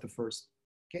 it's just the first.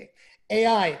 Okay.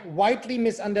 AI, widely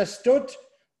misunderstood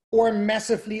or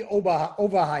massively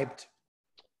overhyped?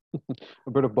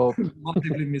 A bit of both.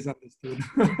 Massively misunderstood.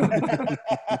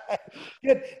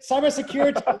 Good.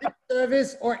 Cybersecurity, lip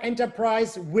service, or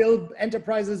enterprises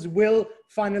will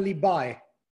finally buy?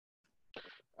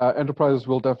 Enterprises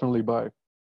will definitely buy.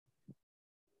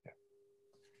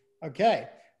 Okay,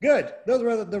 good. Those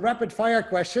were the rapid fire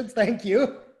questions. Thank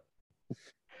you.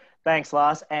 Thanks,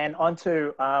 Lars. And on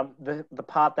to the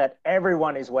part that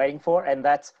everyone is waiting for, and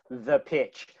that's the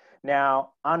pitch.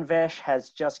 Now, Anvesh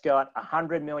has just got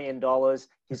 $100 million.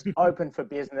 He's open for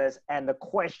business. And the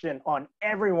question on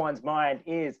everyone's mind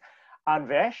is,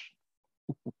 Anvesh,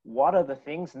 what are the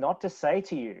things not to say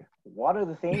to you? What are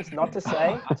the things not to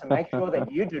say to make sure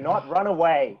that you do not run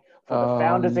away for the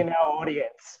founders in our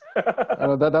audience?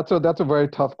 That's a very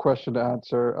tough question to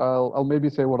answer. I'll maybe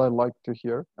say what I like to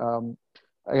hear.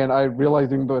 Again, I'm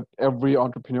realizing that every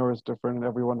entrepreneur is different and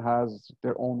everyone has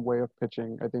their own way of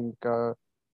pitching. I think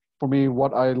for me,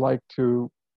 what I like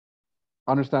to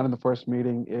understand in the first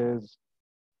meeting is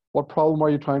what problem are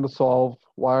you trying to solve?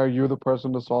 Why are you the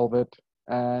person to solve it?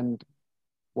 And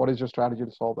what is your strategy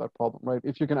to solve that problem, right?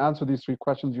 If you can answer these three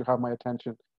questions, you have my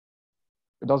attention.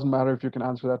 It doesn't matter if you can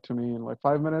answer that to me in like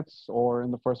 5 minutes or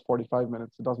in the first 45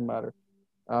 minutes, it doesn't matter.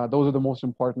 Those are the most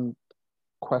important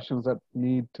questions that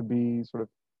need to be sort of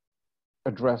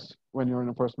addressed when you're in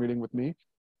a first meeting with me.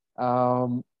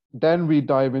 Then we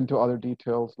dive into other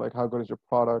details like how good is your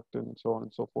product and so on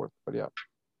and so forth. But yeah,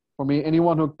 for me,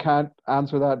 anyone who can't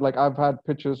answer that, like I've had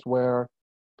pitches where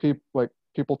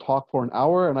people talk for an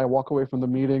hour and I walk away from the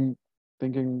meeting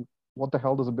thinking, what the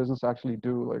hell does a business actually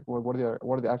do? Like, what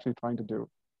are they actually trying to do?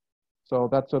 So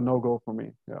that's a no-go for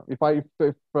me. Yeah, if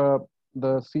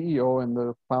the CEO and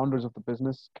the founders of the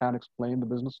business can't explain the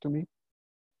business to me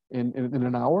in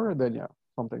an hour, then yeah,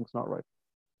 something's not right.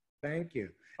 Thank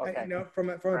you. Okay. You know, from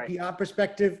a PR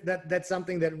perspective, that's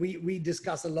something that we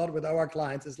discuss a lot with our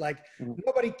clients. It's like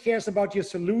nobody cares about your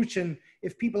solution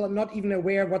if people are not even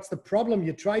aware what's the problem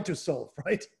you try to solve,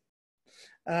 right?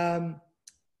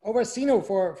 Over Sino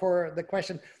for the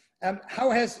question, how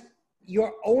has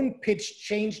your own pitch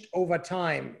changed over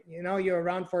time? You know, you're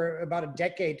around for about a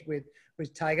decade with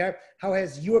Tiger. How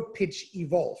has your pitch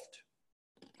evolved?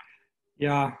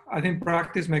 Yeah, I think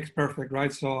practice makes perfect,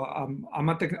 right? So I'm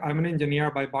an engineer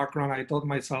by background. I taught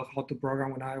myself how to program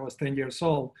when I was 10 years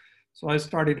old. So I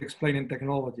started explaining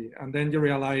technology. And then you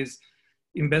realize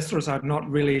investors are not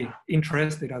really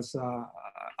interested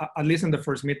at least in the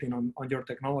first meeting on your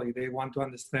technology. They want to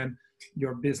understand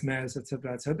your business, et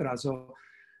cetera, et cetera. So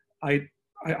I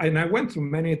went through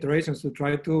many iterations to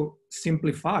try to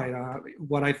simplify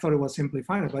what I thought it was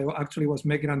simplifying, but it actually was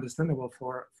making it understandable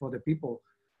for the people.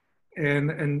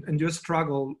 And you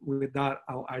struggle with that.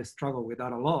 I struggle with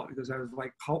that a lot because I was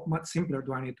like, how much simpler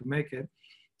do I need to make it?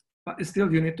 But still,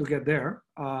 you need to get there.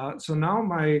 So now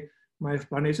my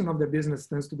explanation of the business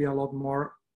tends to be a lot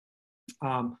more,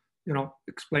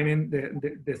 explaining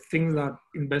the things that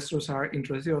investors are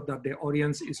interested or that the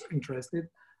audience is interested,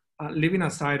 leaving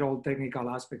aside all technical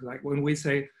aspects. Like when we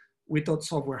say, we taught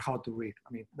software how to read.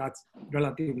 I mean, that's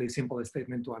relatively simple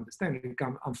statement to understand. It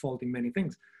can unfold in many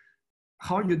things.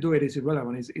 How you do it is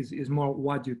irrelevant. Is more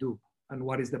what you do and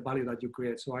what is the value that you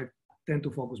create. So I tend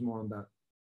to focus more on that.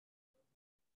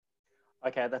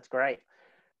 Okay, that's great.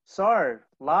 So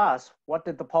Lars, what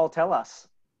did the poll tell us?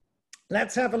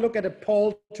 Let's have a look at a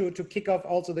poll to kick off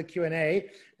also the Q&A.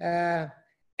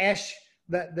 Ash,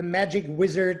 the magic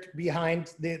wizard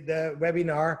behind the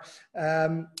webinar,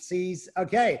 sees,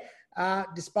 okay,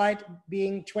 despite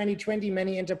being 2020,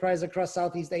 many enterprises across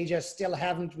Southeast Asia still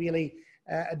haven't really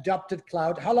adopted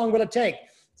cloud. How long will it take?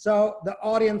 So the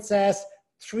audience says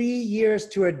 3 years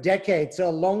to a decade, so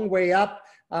a long way up.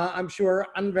 I'm sure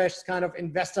Anvesh's kind of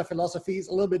investor philosophy is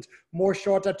a little bit more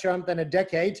shorter term than a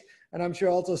decade. And I'm sure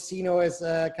also Sino is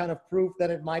kind of proof that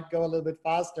it might go a little bit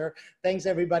faster. Thanks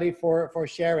everybody for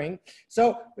sharing.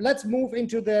 So let's move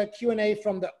into the Q&A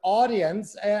from the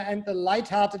audience. And the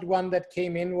lighthearted one that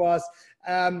came in was,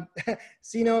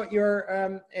 Sino,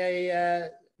 you're a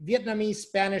Vietnamese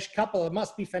Spanish couple. It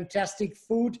must be fantastic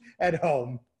food at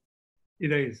home.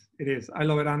 It is. I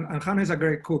love it. And Hannah is a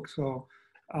great cook. So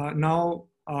now,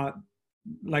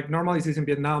 like normally she's in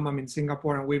Vietnam, I'm in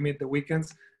Singapore, and we meet the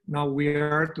weekends. Now we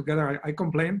are together. I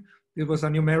complain. It was a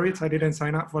new marriage. I didn't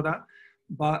sign up for that.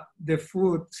 But the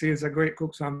food, she is a great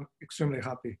cook, so I'm extremely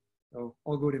happy. So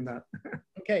all good in that.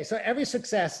 Okay, so every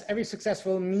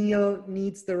successful meal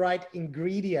needs the right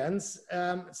ingredients.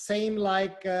 Same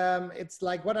like it's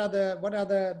like what are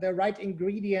the right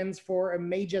ingredients for a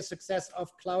major success of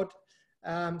cloud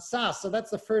SaaS? So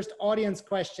that's the first audience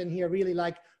question here. Really,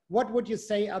 like, what would you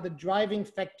say are the driving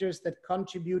factors that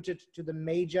contributed to the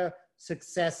major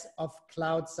success of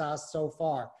cloud SaaS so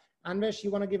far? Anvesh,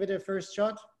 you want to give it a first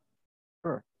shot?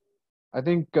 Sure. I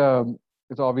think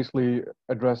it's obviously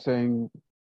addressing,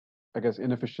 I guess,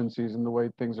 inefficiencies in the way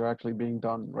things are actually being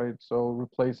done, right? So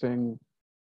replacing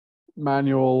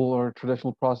manual or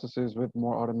traditional processes with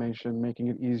more automation, making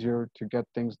it easier to get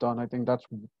things done. I think that's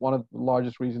one of the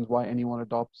largest reasons why anyone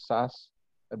adopts SaaS,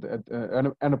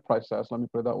 enterprise SaaS, let me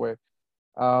put it that way.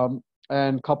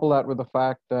 And couple that with the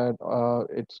fact that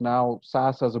it's now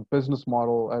SaaS as a business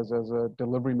model, as a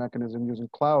delivery mechanism using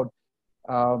cloud.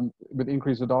 With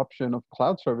increased adoption of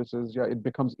cloud services, yeah, it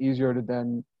becomes easier to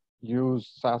then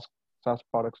use SaaS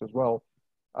products as well.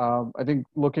 I think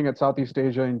looking at Southeast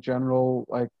Asia in general,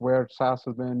 like where SaaS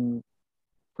has been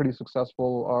pretty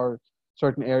successful are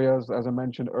certain areas, as I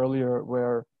mentioned earlier,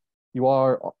 where you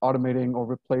are automating or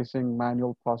replacing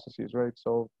manual processes, right?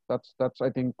 So that's I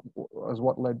think is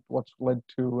what's led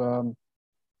to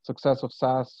success of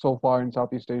SaaS so far in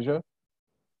Southeast Asia.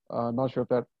 Not sure if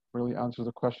that really answers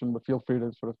the question, but feel free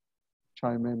to sort of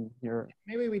chime in here.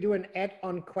 Maybe we do an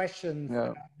add-on question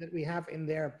that we have in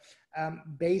there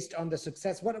based on the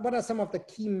success. What are some of the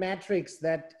key metrics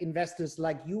that investors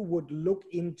like you would look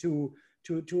into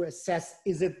to assess,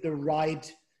 is it the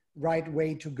right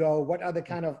way to go? What are the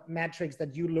kind of metrics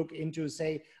that you look into,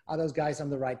 say, are those guys on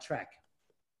the right track?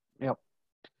 Yep.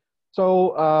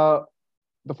 So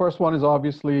the first one is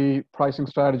obviously pricing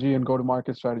strategy and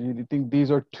go-to-market strategy. I think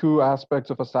these are two aspects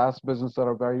of a SaaS business that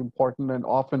are very important, and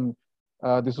often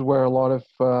this is where a lot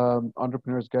of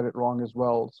entrepreneurs get it wrong as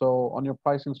well. So on your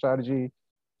pricing strategy,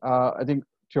 I think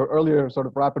to your earlier sort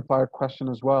of rapid-fire question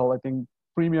as well, I think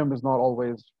premium is not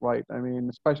always right. I mean,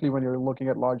 especially when you're looking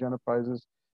at large enterprises,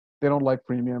 they don't like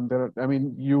premium.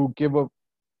 You give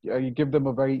them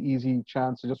a very easy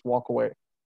chance to just walk away.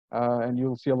 And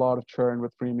you'll see a lot of churn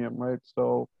with freemium, right?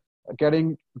 So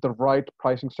getting the right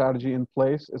pricing strategy in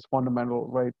place is fundamental,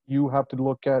 right? You have to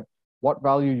look at what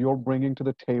value you're bringing to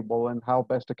the table and how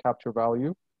best to capture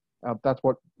value. That's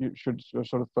what you should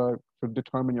sort of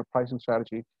determine your pricing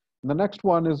strategy. And the next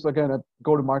one is, again, a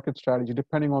go-to-market strategy.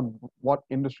 Depending on what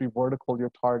industry vertical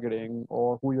you're targeting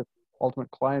or who your ultimate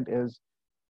client is,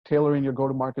 tailoring your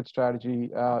go-to-market strategy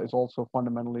is also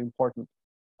fundamentally important.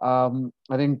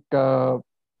 I think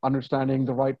understanding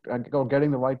the right, getting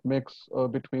the right mix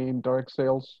between direct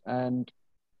sales and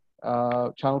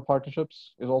channel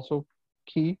partnerships is also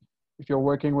key. If you're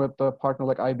working with a partner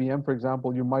like IBM, for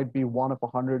example, you might be one of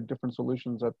 100 different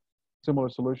similar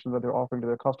solutions that they're offering to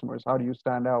their customers. How do you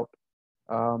stand out?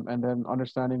 And then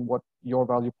understanding what your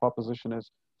value proposition is.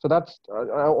 So that's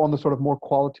on the sort of more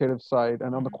qualitative side.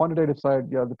 And on the quantitative side,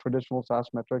 yeah, the traditional SaaS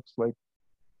metrics like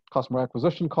customer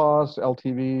acquisition costs,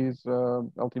 LTVs,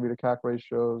 LTV to CAC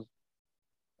ratios,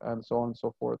 and so on and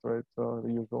so forth, right? So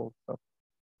the usual stuff.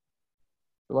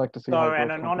 We like to see.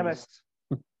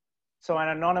 So an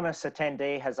anonymous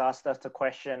attendee has asked us the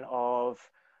question of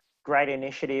great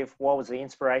initiative. What was the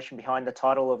inspiration behind the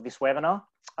title of this webinar?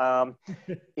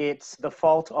 It's the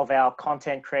fault of our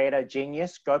content creator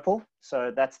genius, Gopal.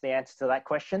 So that's the answer to that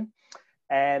question.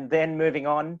 And then moving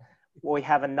on, we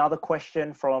have another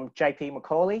question from JP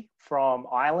McCauley from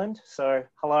Ireland. So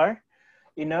hello.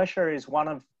 Inertia is one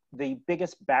of the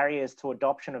biggest barriers to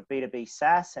adoption of B2B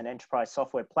SaaS and enterprise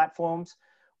software platforms.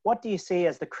 What do you see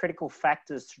as the critical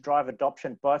factors to drive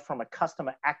adoption, both from a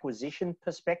customer acquisition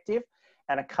perspective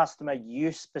and a customer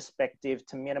use perspective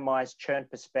to minimize churn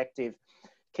perspective?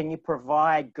 Can you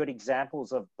provide good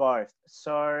examples of both?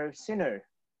 So Sinu.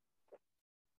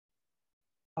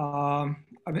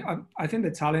 I think the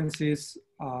challenge is,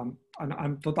 and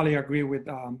I'm totally agree with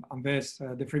Anvesh,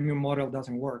 the freemium model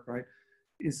doesn't work, right?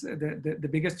 Is the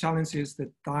biggest challenge is the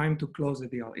time to close the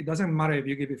deal. It doesn't matter if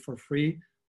you give it for free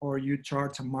or you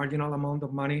charge a marginal amount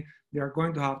of money, they are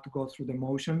going to have to go through the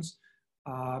motions.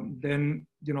 Then,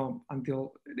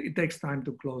 until it takes time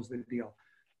to close the deal.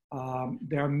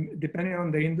 Depending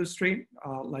on the industry,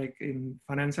 like in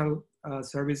financial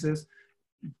services,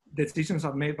 decisions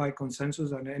are made by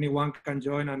consensus and anyone can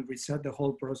join and reset the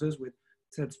whole process, which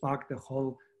sets back the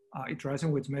whole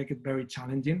iteration, which make it very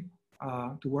challenging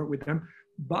to work with them.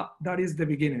 But that is the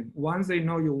beginning. Once they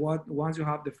know once you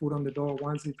have the foot on the door,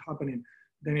 once it's happening,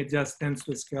 then it just tends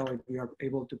to scale if we are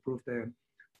able to prove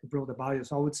the value.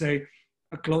 So I would say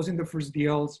closing the first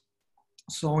deals,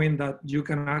 showing that you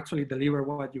can actually deliver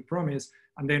what you promise,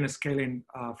 and then scaling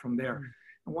from there.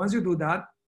 And once you do that,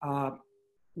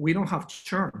 we don't have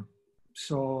churn.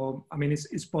 So, I mean,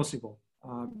 it's possible.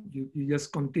 You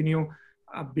just continue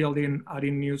building,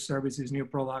 adding new services, new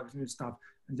products, new stuff,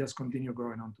 and just continue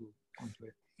growing onto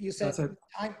it. You said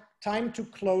time to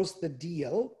close the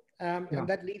deal. Yeah. And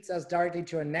that leads us directly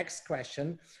to our next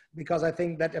question, because I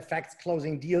think that affects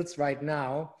closing deals right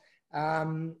now.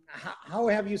 How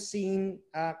have you seen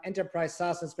enterprise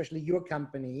SaaS, especially your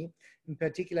company in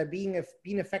particular, being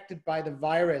affected by the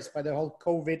virus, by the whole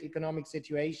COVID economic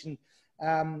situation?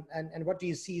 And what do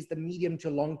you see is the medium to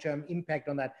long-term impact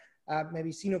on that? Maybe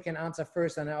Sinu can answer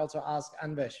first, and I also ask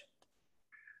Anvesh.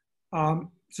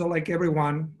 So like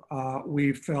everyone,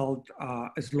 we felt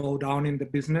a slowdown in the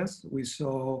business. We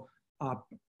saw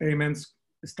payments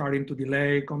starting to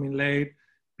delay, coming late,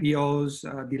 POs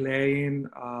delaying,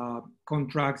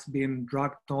 contracts being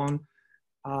dragged on.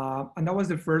 And that was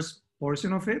the first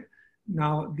portion of it.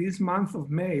 Now, this month of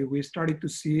May, we started to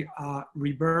see a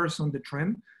reverse on the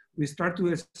trend. We start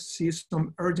to see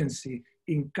some urgency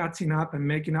in catching up and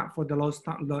making up for the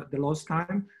lost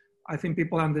time. I think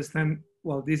people understand,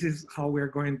 well, this is how we're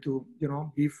going to,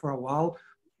 be for a while.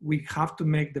 We have to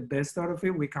make the best out of it.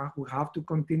 We have to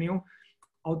continue.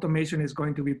 Automation is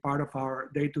going to be part of our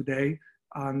day-to-day,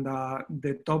 and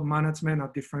the top management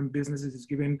of different businesses is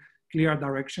giving clear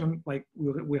direction. Like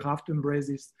we have to embrace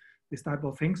this type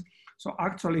of things. So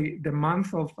actually, the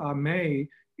month of May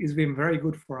has been very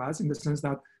good for us in the sense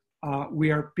that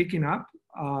we are picking up.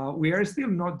 We are still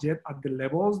not yet at the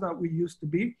levels that we used to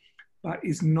be, but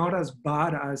it's not as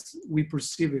bad as we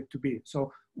perceive it to be.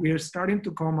 So we are starting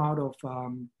to come out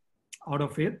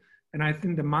of it. And I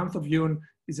think the month of June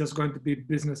is just going to be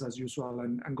business as usual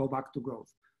and go back to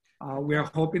growth. We are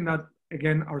hoping that,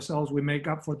 again, ourselves, we make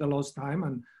up for the lost time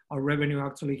and our revenue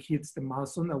actually hits the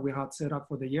milestone that we had set up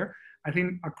for the year. I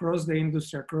think across the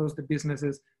industry, across the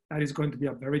businesses, that is going to be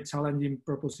a very challenging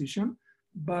proposition,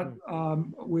 but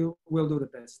we'll do the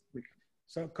best we can.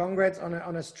 So congrats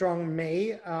on a strong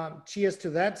May. Cheers to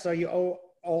that. So you owe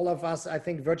all of us, I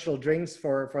think, virtual drinks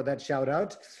for that shout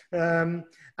out.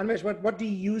 Anvesh, what do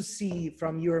you see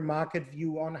from your market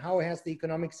view on how has the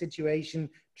economic situation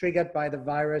triggered by the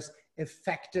virus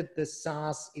affected the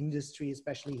SaaS industry,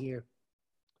 especially here?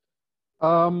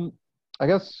 I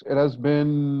guess it has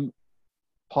been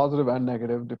positive and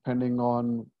negative depending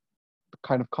on the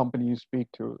kind of company you speak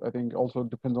to. I think also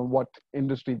depends on what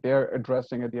industry they're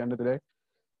addressing at the end of the day.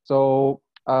 So,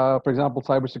 for example,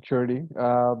 cybersecurity,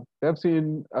 they've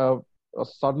seen a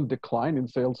sudden decline in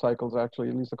sales cycles, actually.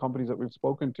 At least the companies that we've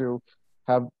spoken to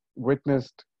have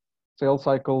witnessed sales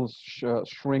cycles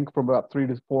shrink from about 3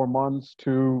 to 4 months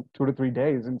to 2 to 3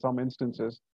 days in some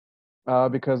instances,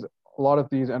 because a lot of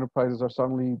these enterprises are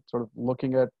suddenly sort of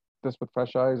looking at this with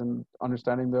fresh eyes and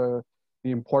understanding the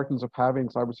importance of having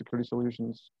cybersecurity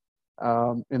solutions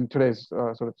in today's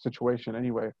sort of situation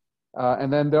anyway.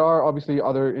 And then there are obviously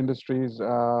other industries,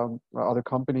 other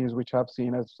companies which have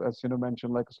seen, as Sinu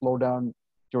mentioned, like a slowdown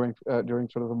during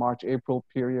sort of the March-April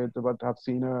period, but have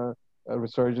seen a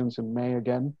resurgence in May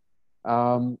again.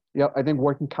 Yeah, I think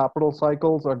working capital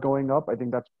cycles are going up. I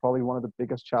think that's probably one of the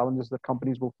biggest challenges that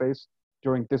companies will face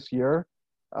during this year.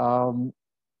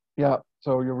 Yeah,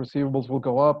 so your receivables will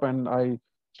go up, and I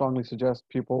strongly suggest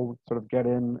people sort of get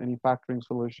in any factoring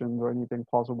solutions or anything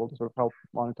possible to sort of help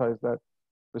monetize that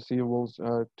receivables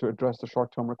to address the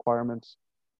short-term requirements.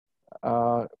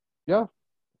 Yeah.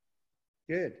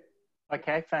 Good.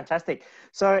 Okay, fantastic.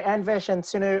 So Anvesh and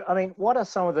Sinu, I mean, what are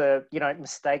some of the,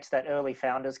 mistakes that early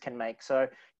founders can make? So,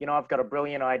 I've got a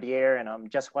brilliant idea and I'm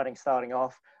just starting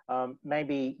off.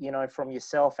 Maybe, from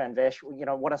yourself, Anvesh,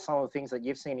 what are some of the things that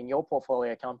you've seen in your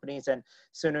portfolio companies? And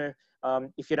Sinu,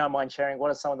 if you don't mind sharing,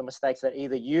 what are some of the mistakes that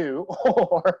either you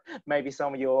or maybe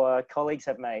some of your colleagues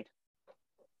have made?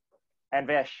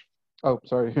 Anvesh. Oh,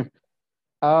 sorry.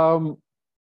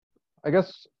 I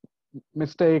guess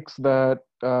mistakes that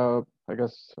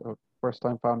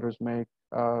first-time founders make.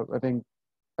 I think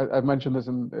I've mentioned this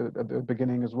at the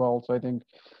beginning as well. So I think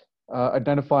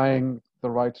identifying the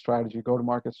right strategy,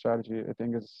 go-to-market strategy, I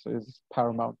think is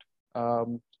paramount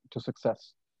to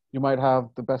success. You might have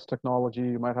the best technology,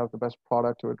 you might have the best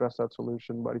product to address that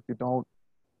solution, but if you don't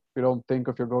think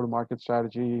of your go-to-market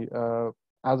strategy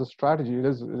as a strategy, it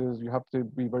is you have to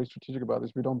be very strategic about this.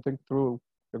 If you don't think through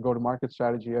your go-to-market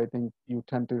strategy, I think you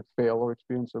tend to fail or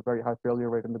experience a very high failure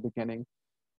rate in the beginning.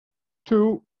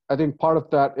 2, I think part of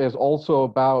that is also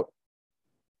about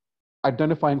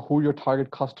identifying who your target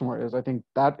customer is. I think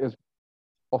that is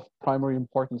of primary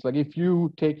importance. Like if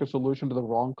you take your solution to the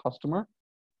wrong customer,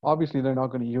 obviously they're not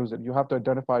going to use it. You have to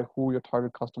identify who your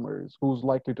target customer is, who's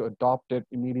likely to adopt it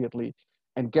immediately,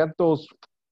 and get those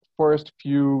first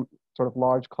few sort of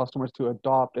large customers to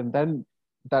adopt, and then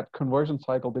that conversion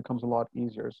cycle becomes a lot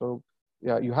easier. So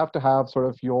yeah, you have to have sort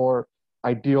of your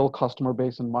ideal customer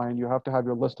base in mind. You have to have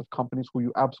your list of companies who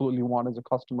you absolutely want as a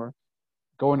customer.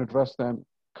 Go and address them,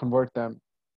 convert them,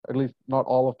 at least not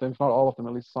all of them, if not all of them,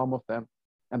 at least some of them.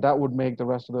 And that would make the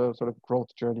rest of the sort of growth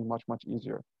journey much, much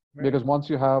easier. Right. Because once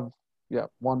you have, yeah,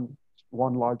 one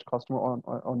large customer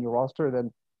on your roster,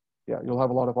 then yeah, you'll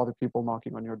have a lot of other people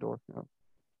knocking on your door.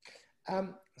 Yeah.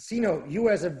 Sino, you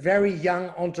as a very young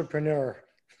entrepreneur,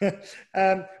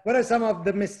 what are some of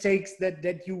the mistakes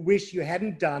that you wish you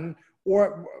hadn't done?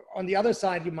 Or on the other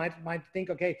side, you might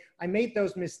think, okay, I made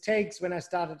those mistakes when I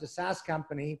started a SaaS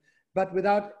company, but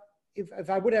without, if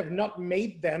I would have not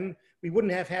made them, we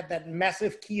wouldn't have had that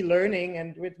massive key learning,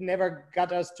 and it never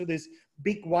got us to this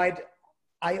big, wide,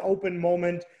 eye-open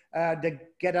moment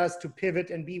that get us to pivot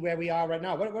and be where we are right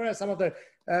now. What are some of the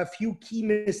few key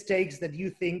mistakes that you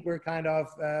think were kind of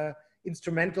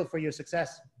instrumental for your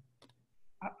success?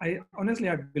 I honestly,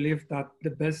 I believe that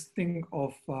the best thing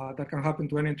of that can happen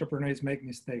to any entrepreneur is make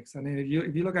mistakes. And if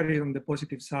you look at it on the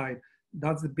positive side,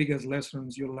 that's the biggest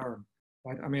lessons you learn,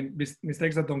 right? I mean,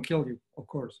 mistakes that don't kill you, of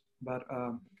course. But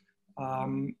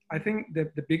I think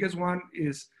the biggest one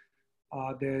is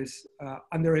there's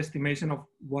underestimation of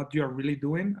what you are really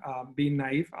doing, being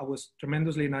naive. I was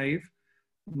tremendously naive.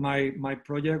 My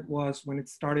project was, when it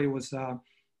started, was a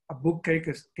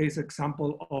bookcase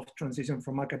example of transition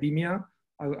from academia.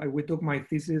 We took my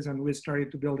thesis and we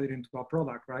started to build it into a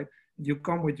product, right? You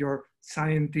come with your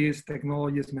scientist,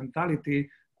 technologist mentality,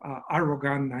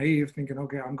 arrogant, naive, thinking,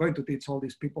 okay, I'm going to teach all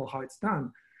these people how it's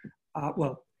done.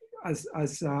 Well, as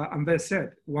Amber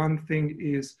said, one thing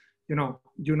is, you know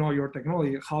your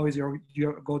technology, how is your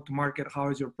go-to-market, how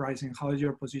is your pricing, how is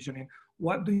your positioning,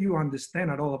 what do you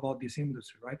understand at all about this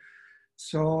industry, right?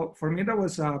 So for me, that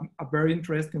was a very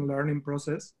interesting learning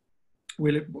process.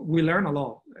 We learn a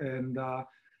lot. And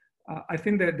I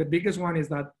think that the biggest one is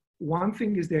that one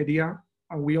thing is the idea,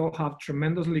 and we all have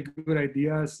tremendously good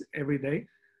ideas every day.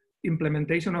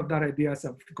 Implementation of that idea is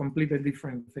a completely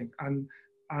different thing. And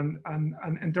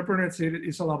entrepreneurship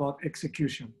is all about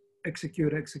execution.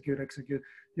 Execute.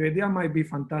 Your idea might be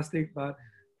fantastic, but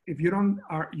if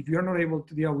you're not able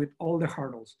to deal with all the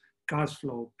hurdles, cash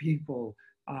flow, people,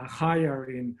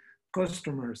 hiring,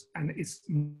 customers, and it's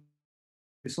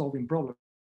solving problems.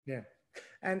 Yeah,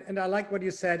 and I like what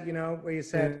you said. Where you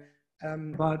said,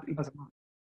 but it doesn't matter.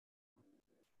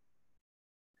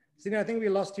 So, I think we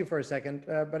lost you for a second,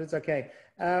 but it's okay.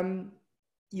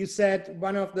 You said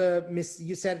one of the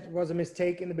you said it was a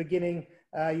mistake in the beginning.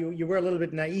 You were a little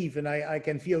bit naive, and I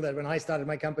can feel that when I started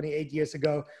my company 8 years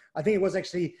ago. I think it was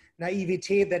actually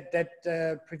naivete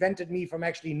that prevented me from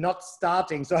actually not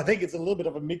starting. So I think it's a little bit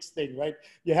of a mixed thing, right?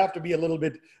 You have to be a little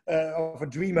bit of a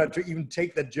dreamer to even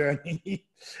take that journey.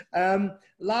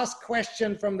 Last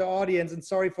question from the audience, and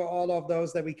sorry for all of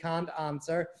those that we can't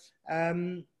answer.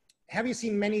 Have you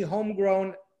seen many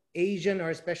homegrown Asian or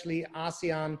especially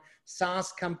ASEAN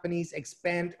SaaS companies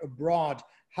expand abroad?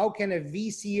 How can a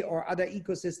VC or other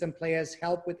ecosystem players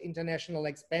help with international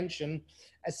expansion,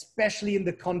 especially in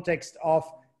the context of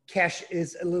cash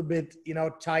is a little bit,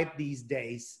 tight these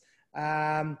days?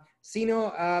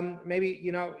 Sino, maybe,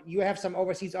 you have some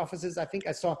overseas offices. I think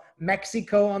I saw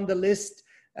Mexico on the list.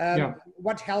 Yeah.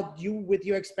 What helped you with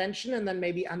your expansion? And then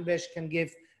maybe Anvesh can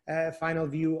give a final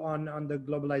view on the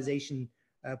globalization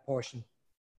portion.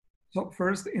 So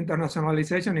first,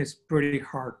 internationalization is pretty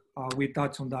hard. We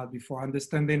touched on that before,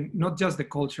 understanding not just the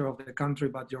culture of the country,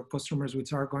 but your customers,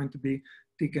 which are going to be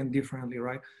taken differently,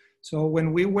 right? So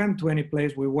when we went to any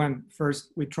place,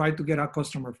 we tried to get our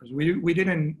customer first. We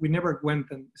never went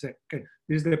and said, okay,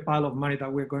 this is the pile of money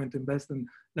that we're going to invest in,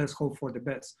 let's hope for the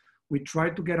best. We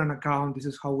tried to get an account. This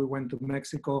is how we went to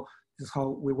Mexico. This is how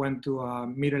we went to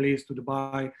Middle East, to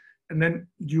Dubai. And then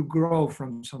you grow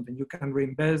from something. You can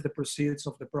reinvest the proceeds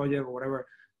of the project or whatever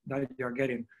that you're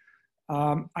getting.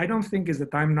 I don't think it's the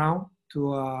time now to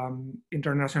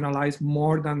internationalize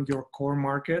more than your core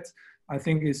markets. I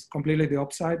think it's completely the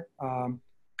upside.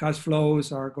 Cash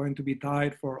flows are going to be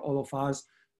tight for all of us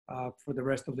for the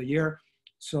rest of the year.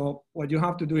 So what you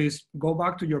have to do is go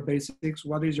back to your basics.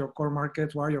 What is your core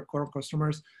market? What are your core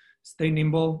customers? Stay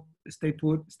nimble, stay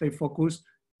put, stay focused,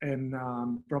 and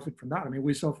profit from that. I mean,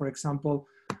 we saw, for example,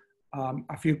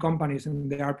 a few companies in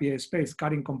the RPA space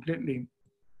cutting completely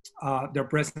their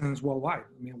presence worldwide.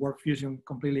 I mean, WorkFusion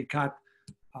completely cut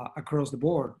across the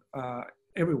board,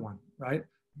 everyone, right?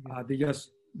 They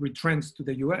just retrenched to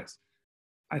the US.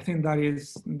 I think that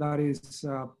is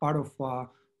part of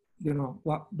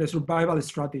what the survival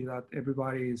strategy that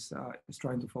everybody is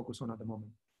trying to focus on at the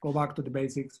moment. Go back to the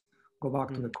basics. Go back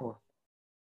to the core.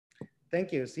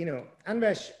 Thank you, Sinu.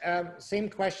 Anvesh, same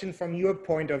question from your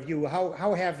point of view.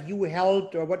 How have you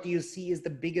helped, or what do you see as the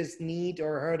biggest need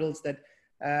or hurdles that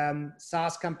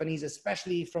SaaS companies,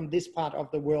 especially from this part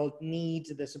of the world, need,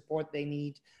 the support they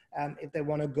need if they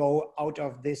want to go out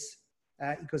of this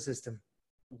ecosystem?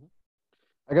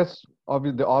 I guess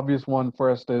the obvious one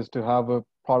first is to have a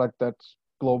product that's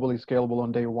globally scalable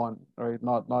on day one, right?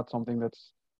 Not something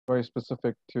that's very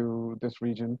specific to this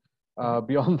region.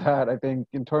 Beyond that, I think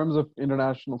in terms of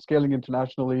scaling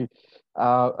internationally,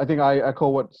 I think I echo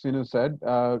what Sinu said.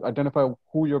 Identify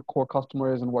who your core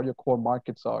customer is and what your core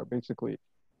markets are, basically.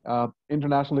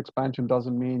 International expansion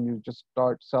doesn't mean you just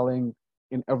start selling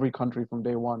in every country from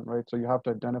day one, right? So you have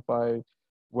to identify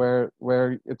where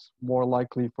it's more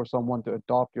likely for someone to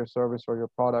adopt your service or your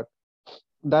product.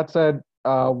 That said,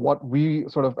 what we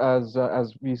sort of as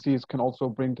VCs can also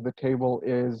bring to the table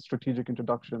is strategic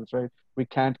introductions, right? We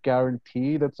can't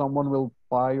guarantee that someone will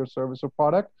buy your service or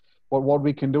product, but what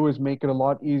we can do is make it a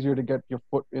lot easier to get your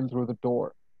foot in through the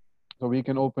door. So we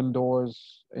can open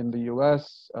doors in the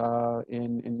US,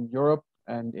 in Europe,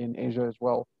 and in Asia as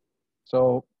well.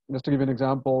 So just to give you an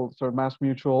example, so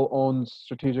MassMutual owns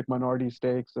strategic minority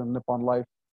stakes in Nippon Life,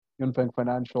 Yunfeng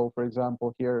Financial, for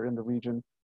example, here in the region,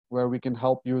 where we can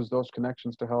help use those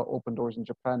connections to help open doors in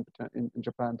Japan,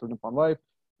 through Nippon Life,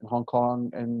 in Hong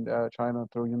Kong and China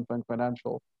through Yunfeng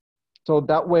Financial. So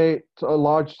that way, a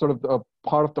large sort of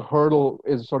part of the hurdle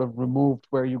is sort of removed,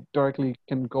 where you directly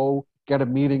can go get a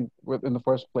meeting in the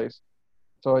first place.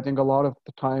 So I think a lot of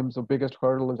the times the biggest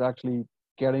hurdle is actually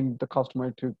getting the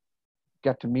customer to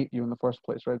get to meet you in the first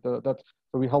place, right? So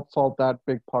we help solve that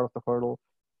big part of the hurdle.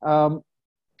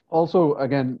 Also,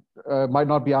 again, might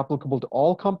not be applicable to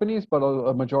all companies, but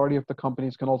a majority of the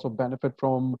companies can also benefit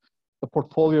from the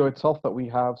portfolio itself that we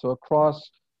have. So across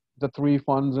the 3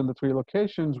 funds in the 3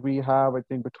 locations, we have, I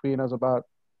think, between us about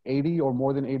 80 or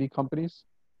more than 80 companies.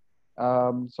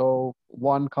 So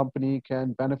one company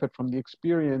can benefit from the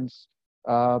experience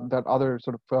that other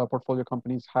sort of portfolio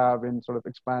companies have in sort of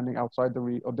expanding outside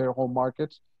of their home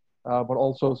markets, but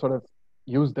also sort of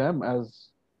use them as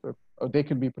they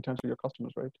can be potentially your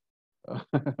customers, right?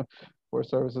 For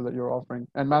services that you're offering.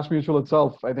 And MassMutual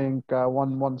itself, I think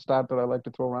one stat that I like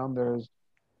to throw around there is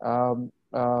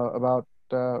about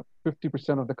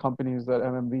 50% of the companies that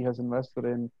MMV has invested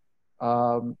in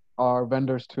are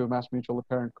vendors to MassMutual, the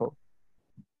parent co.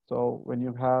 So when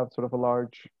you have sort of a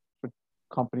large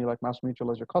company like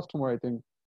MassMutual as your customer, I think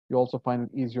you also find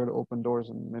it easier to open doors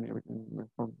from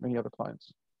many other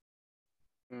clients.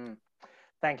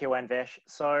 Thank you, Anvesh.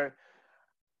 So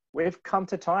we've come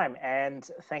to time, and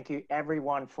thank you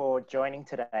everyone for joining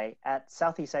today. At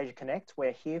Southeast Asia Connect,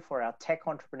 we're here for our tech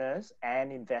entrepreneurs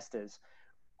and investors.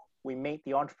 We meet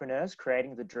the entrepreneurs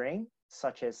creating the dream,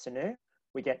 such as Sinu.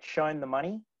 We get shown the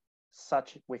money,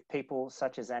 with people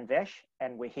such as Anvesh,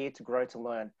 and we're here to grow to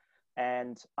learn.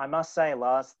 And I must say,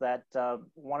 Lars, that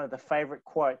one of the favorite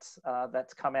quotes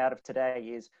that's come out of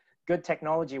today is, good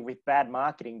technology with bad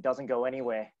marketing doesn't go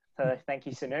anywhere. So thank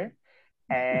you, Sinu.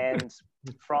 And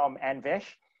from Anvesh,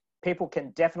 people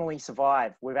can definitely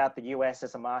survive without the US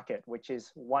as a market, which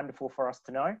is wonderful for us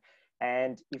to know.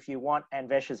 And if you want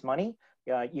Anvesh's money,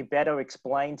 you better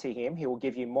explain to him. He will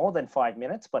give you more than 5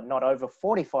 minutes, but not over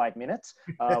 45 minutes,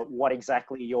 what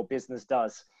exactly your business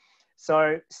does.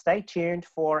 So stay tuned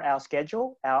for our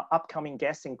schedule. Our upcoming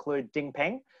guests include Ding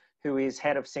Peng, who is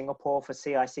head of Singapore for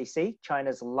CICC,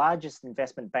 China's largest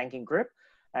investment banking group.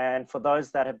 And for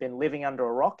those that have been living under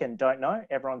a rock and don't know,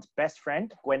 everyone's best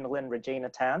friend, Gwendolyn Regina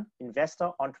Town,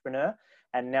 investor, entrepreneur,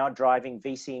 and now driving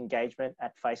VC engagement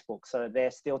at Facebook. So they're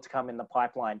still to come in the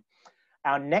pipeline.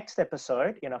 Our next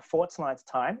episode, in a fortnight's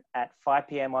time at 5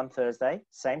 p.m. on Thursday,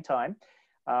 same time,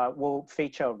 will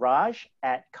feature Raj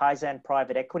at Kaizen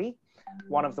Private Equity,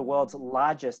 one of the world's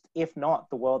largest, if not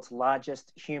the world's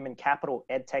largest human capital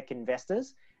edtech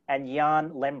investors, and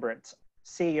Jan Lembrandt,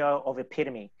 CEO of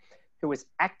Epitome, who is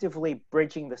actively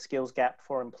bridging the skills gap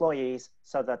for employees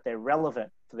so that they're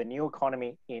relevant for the new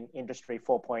economy in Industry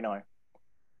 4.0.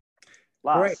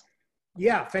 Lars. Great.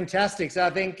 Yeah, fantastic. So I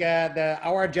think the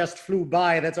hour just flew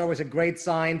by. That's always a great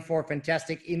sign for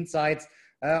fantastic insights,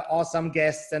 awesome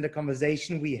guests, and the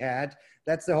conversation we had.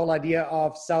 That's the whole idea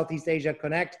of Southeast Asia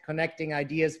Connect, connecting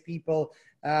ideas, people,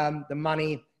 the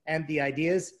money, and the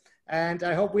ideas. And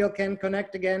I hope we can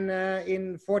connect again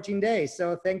in 14 days.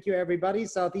 So thank you, everybody.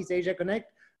 Southeast Asia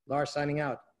Connect. Lars signing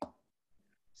out.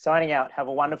 Signing out. Have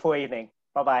a wonderful evening.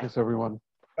 Bye-bye. Thanks, everyone.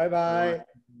 Bye-bye.